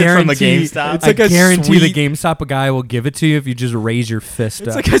blacklisted from the guarantee- GameStop. It's like I a guarantee sweet- the GameStop guy will give it to you if you just raise your fist It's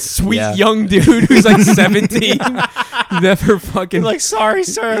up. like a sweet Yeah. young dude who's like 17. Never fucking. Like, sorry,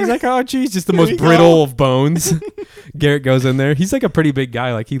 sir. He's like, oh, geez, just the Here most we go. brittle of bones. Garrett goes in there. He's like a pretty big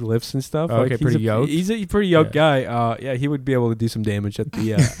guy. Like, he lifts and stuff. Okay, like, pretty he's yoked? He's a pretty yoked guy. Yeah, he would be able to do some damage at the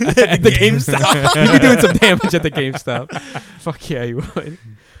at the GameStop. He'd be doing some damage at the GameStop. Fuck yeah, he would.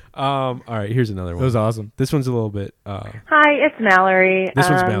 All right, here's another That one. was awesome. This one's a little bit. Hi, it's Mallory. This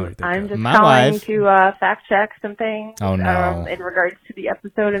one's Mallory, thank I'm God. just My calling wife. to fact check some things. Oh, no. In regards to the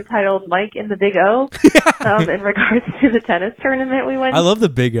episode entitled "Mike in the Big O." In regards to the tennis tournament we went. I love the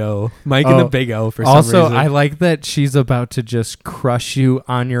Big O. Mike and Oh, the Big O for some Also, reason. I like that she's about to just crush you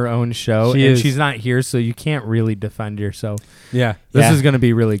on your own show, She and is. she's not here, so you can't really defend yourself. yeah. This Yeah. is going to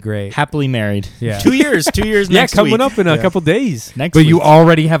be really great. Happily married. Yeah. 2 years. 2 years Yeah, next coming week. up in a Yeah. couple days. Next But week. you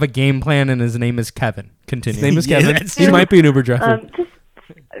already have a game plan, and his name is Kevin. Continue. His name is Yeah, Kevin. that's He true. might be an Uber driver.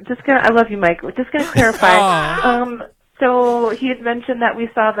 Just gonna. I love you, Mike. Just gonna clarify. So he had mentioned that we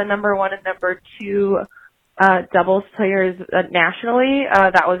saw the number 1 and number 2 doubles players nationally.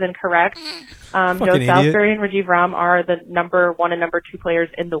 That was incorrect. Joe Fucking idiot. Salisbury and Rajiv Ram are the number 1 and number 2 players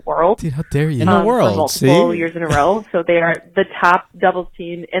in the world. Dude, how dare you? In the world, for multiple see? years in a row. So they are the top doubles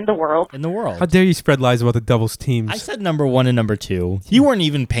team in the world. in the world. How dare you spread lies about the doubles teams? I said number 1 and number 2. You weren't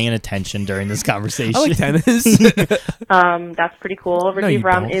even paying attention during this conversation. I like tennis. That's pretty cool. you Rajiv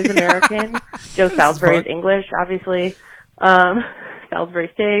Ram don't. is American. Joe Salisbury is fun. English, obviously. Salisbury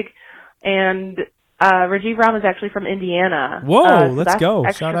steak. And Rajiv Ram is actually from Indiana. Whoa, so let's that's go.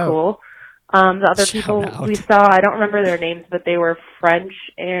 Extra Shout out. cool. The other Shout people out. we saw, I don't remember their names, but they were French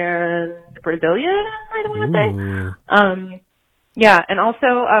and Brazilian, I don't want to say. Ooh. Yeah, and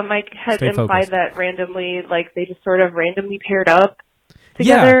also Mike had Stay implied focused. that randomly, like, they just sort of randomly paired up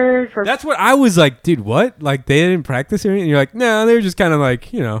together. For That's what I was like, dude, what? Like, they didn't practice or anything? You're like, no, they were just kind of like,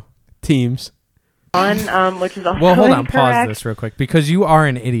 teams. which is also Well, hold on. incorrect. Pause this real quick because you are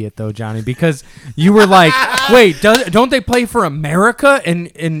an idiot, though, Johnny. Because you were like, "Wait, don't they play for America?"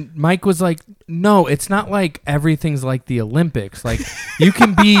 And Mike was like, "No, it's not like everything's like the Olympics. Like you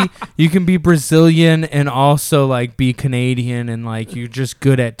can be Brazilian and also like be Canadian and like you're just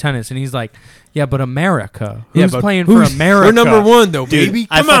good at tennis." And he's like, "Yeah, but America. Who's playing for America? We're number one, though, Dude, baby.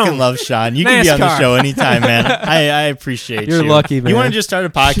 I Come fucking on. love Sean. You can be on the NASCAR. show anytime, man. I appreciate you. You're lucky, You man. want to just start a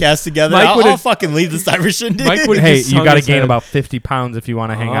podcast together? Mike I'll would've- fucking leave the Cyber Shindig. Mike would've Hey, just you hung got to his gain head. about 50 pounds if you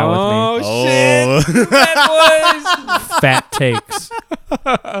want to hang out with Oh, shit. Oh. me. Fat takes.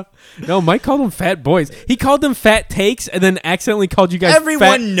 No, Mike called them fat boys. He called them fat takes and then accidentally called you guys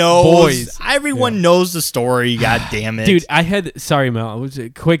Everyone fat knows. boys. Everyone knows the story. God damn it, Dude, I had sorry, Mel. It was a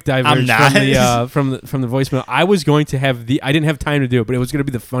quick diverge I'm not. from the voicemail. I was going to have I didn't have time to do it, but it was going to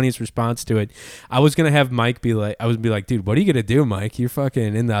be the funniest response to it. I was going to have Mike be like, dude, what are you going to do, Mike? You're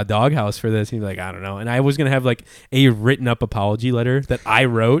fucking in the doghouse for this. He'd be like, I don't know. And I was going to have like a written up apology letter that I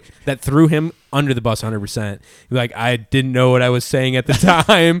wrote that threw him under the bus 100%. Like, I didn't know what I was saying at the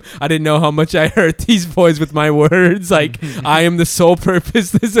time. I didn't know how much I hurt these boys with my words. Like, I am the sole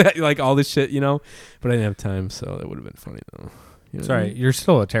purpose. This, like, all this shit, you know? But I didn't have time, so that would have been funny, though. You know what I Sorry, mean? you're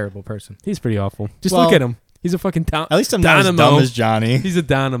still a terrible person. He's pretty awful. Just Well, look at him. He's a fucking At least I'm not as dynamo. dumb as Johnny. He's a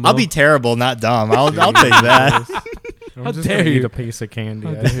dynamo. I'll be terrible, not dumb. I'll take that. I'm How just dare gonna you. eat a piece of candy.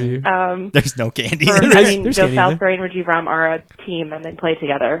 How dare you? There's no candy. For, in I it. mean, There's Joe candy there. Southbury and Rajiv Ram are a team and they play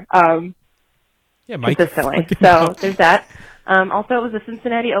together Yeah, Mike. consistently. So there's that. Also, it was the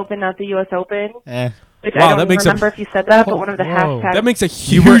Cincinnati Open, not the U.S. Open. Which Wow, I that don't makes remember if you said that, but one of the Whoa. hashtags. That makes a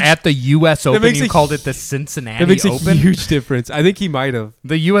You huge. were at the U.S. Open. makes You a called hu- it the Cincinnati that makes a Open. huge difference. I think he might have.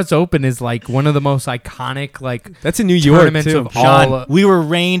 The U.S. Open is like one of the most iconic like That's in New York tournaments too. of Sean, all. we were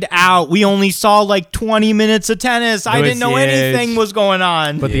rained out. We only saw like 20 minutes of tennis. I was didn't know the anything edge. was going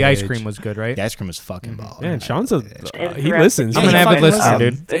on. But the ice Edge. cream was good, right? the ice cream was fucking ball. Yeah, and Sean's he Interesting. listens. I'm an Yeah, avid fine. listener,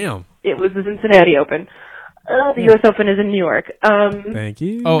 dude. Damn. It was the Cincinnati Open. The U.S. Open is in New York. Thank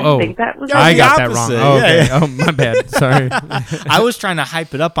you. Oh, I think that was I the got that wrong. opposite. Oh, Yeah, okay. yeah. Oh, my bad. Sorry. I was trying to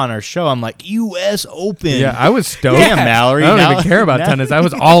hype it up on our show. I'm like, U.S. Open. Yeah, I was stoked. Damn, Mallory. I don't now- even care about now- tennis. I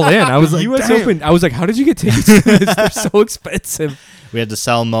was all in. I was like, U.S. damn. Open. I was like, how did you get tickets to this? They're so expensive. We had to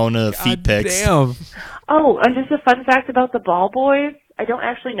sell Mona feet God pics. Damn. Oh, and just a fun fact about the ball boys. I don't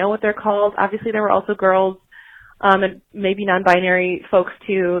actually know what they're called. Obviously, there were also girls, and maybe non-binary folks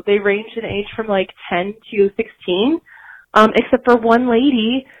too. They ranged in age from like 10 to 16, except for one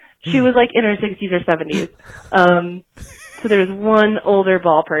lady. She was like in her 60s or 70s. So there was one older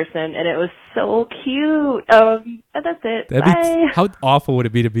ball person, and it was so cute. And that's it. That'd Bye. how awful would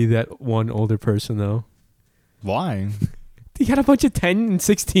it be to be that one older person though? Why? You got a bunch of 10 and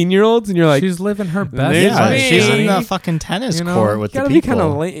 16-year-olds, and you're like, She's living her best There's Yeah, life. me. she's in the fucking tennis You know, court with gotta the be people.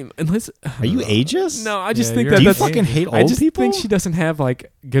 kind of lame. Unless Are you ageist? No, I just Yeah, think you're that Do you that's fucking hate old I just people? think she doesn't have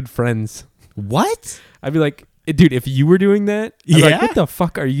like good friends. What? I'd be like, dude, if you were doing that, I'd be Yeah? like, what the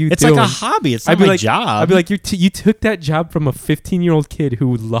fuck are you It's doing? like a hobby. It's I'd not be my like, job. I'd be like, you took that job from a 15-year-old kid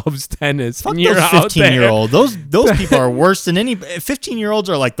who loves tennis. fuck and you're those out there. 15-year-old. Those people are worse than any. 15-year-olds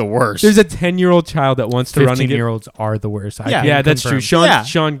are like the worst. There's a 10-year-old child that wants to run and get. 15-year-olds are the worst. I Yeah. can Yeah, that's true. confirm.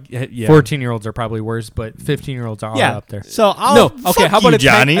 Sean, Yeah. yeah. 14-year-olds are probably worse, but 15-year-olds are yeah. up there. So I'll No, okay. fuck How about you, a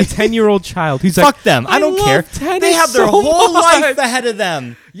Johnny? 10-year-old child who's Fuck like, them. I don't love care. tennis They have their so whole much. life ahead of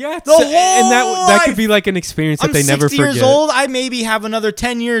them. Yeah, The and that whole that could life. be like an experience that I'm they never 60 forget. years old. I maybe have another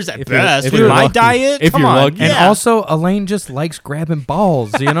 10 years at If you're- best if with you're my lucky. diet. If Come you're on. lucky. And Yeah. also, Elaine just likes grabbing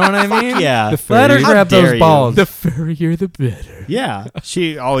balls. You know what I mean? yeah. Let her How grab dare those you. balls. The furrier, the better. Yeah.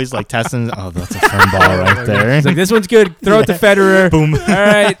 She always like testing. Oh, that's a firm ball right there. It's like, this one's good. Throw it to Federer. Boom. All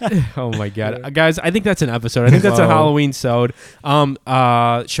right. Oh my God, guys! I think that's an episode. I think that's a Whoa. Halloween sode.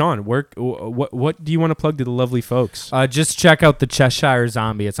 Sean, what do you want to plug to the lovely folks? Just check out the Cheshire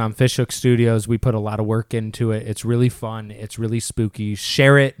Zombie. It's on Fishhook Studios. We put a lot of work into it. It's really fun. It's really spooky.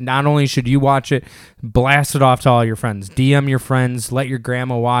 Share it. Not only should you watch it, blast it off to all your friends. DM your friends. Let your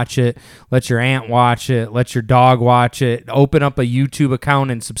grandma watch it. Let your aunt watch it. Let your dog watch it. Open up a YouTube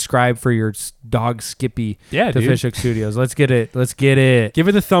account and subscribe for your dog Skippy Yeah, to dude. Fishhook Studios. Let's get it. Let's get it. Give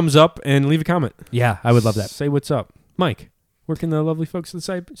it a thumbs up and leave a comment. Yeah, I would love that. Say what's up, Mike. Where can the lovely folks of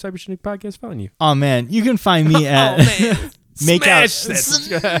the Cyber Shindig podcast find you? Oh man, you can find me at make out Smash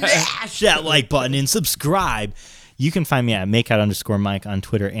smash that like button and subscribe. You can find me at makeout_Mike on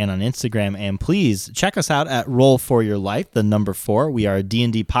Twitter and on Instagram. And please check us out at Roll for Your Life, the number 4. We are a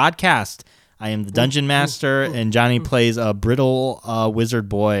D&D podcast. I am the dungeon master, and Johnny plays a brittle wizard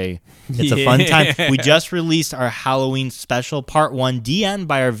boy. It's a fun time. We just released our Halloween special, part 1, DN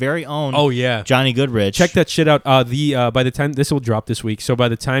by our very own Johnny Goodrich. Check that shit out. By the time this will drop this week, so by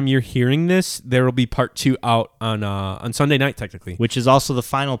the time you're hearing this, there will be part 2 out on Sunday night, technically, which is also the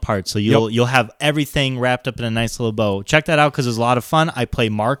final part. So you'll have everything wrapped up in a nice little bow. Check that out because it's a lot of fun. I play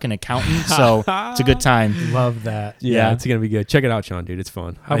Mark, an accountant, so it's a good time. Love that. Yeah, it's gonna be good. Check it out, Sean, dude. It's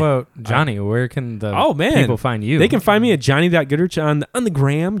fun. How about Johnny? Where can the people find you? They can find me at Johnny.Goodrich on the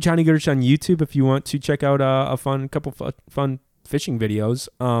gram, Johnny Goodrich on YouTube if you want to check out a couple fun fishing videos.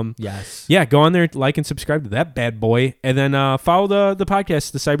 Yes. Yeah, go on there, like and subscribe to that bad boy. And then follow the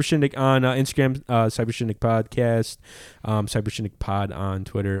podcast, the Cyber Shindig on Instagram, Cyber Shindig Podcast, Cyber Shindig Pod on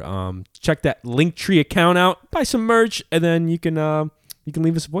Twitter. Check that Linktree account out, buy some merch, and then you can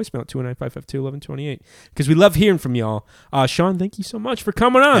leave us a voicemail at 219-552-1128 because we love hearing from y'all. Sean, thank you so much for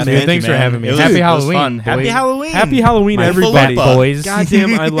coming on, man. Thanks for having me. Happy Halloween. Fun. Happy Halloween. Happy Halloween, everybody. Boys.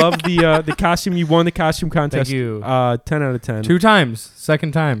 Goddamn, I love the costume. You won the costume contest. Thank you. 10 out of 10. 2 times.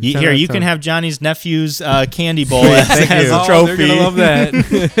 Second time. Here, you can have Johnny's nephew's candy bowl as a trophy. They're gonna love that.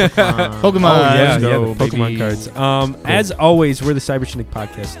 Pokemon. The Pokemon cards. Cool. As always, we're the Cyber Shindig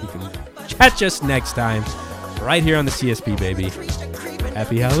Podcast. You can catch us next time right here on the CSP, baby.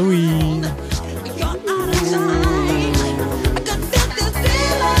 Happy Halloween.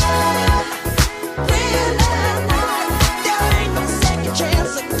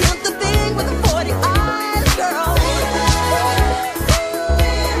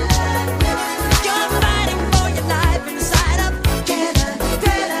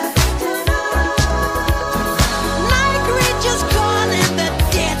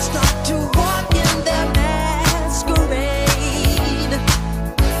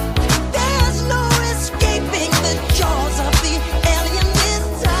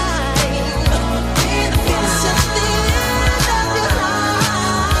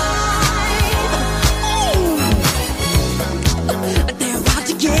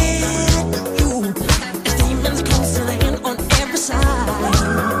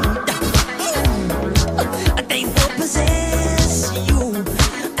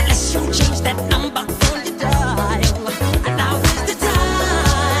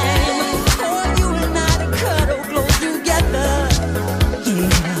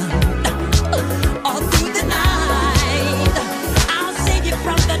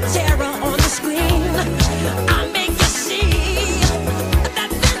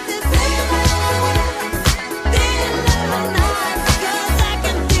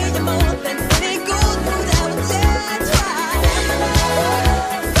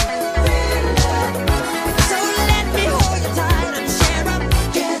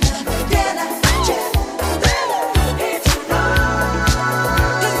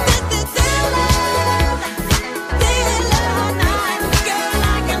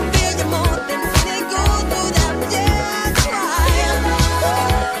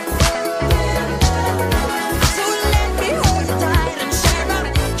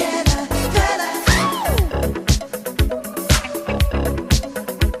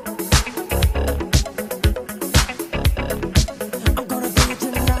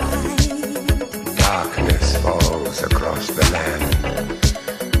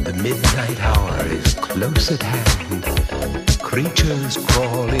 Creatures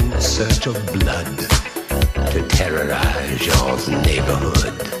crawl in search of blood to terrorize your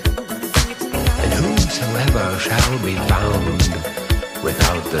neighborhood. And whosoever shall be found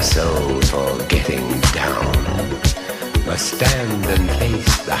without the soul for getting down must stand and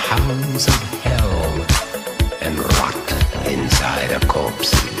face the hounds of hell and rot inside a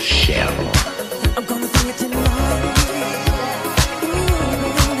corpse's shell. I'm gonna do it tonight.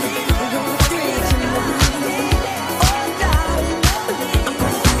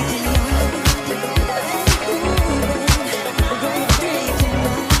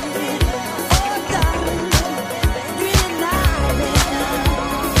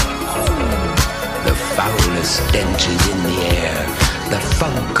 Stenches in the air, the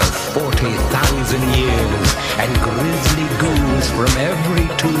funk of 40,000 years, and grisly ghouls from every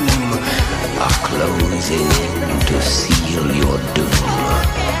tomb are closing in to seal your doom.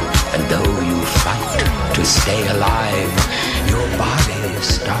 And though you fight to stay alive, your body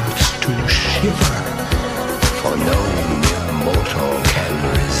starts to shiver, for no mere mortal can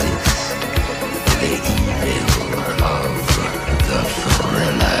resist the evil of the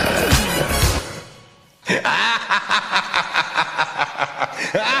thriller. Ha ha ha ha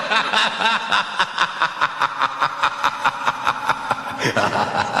ha ha!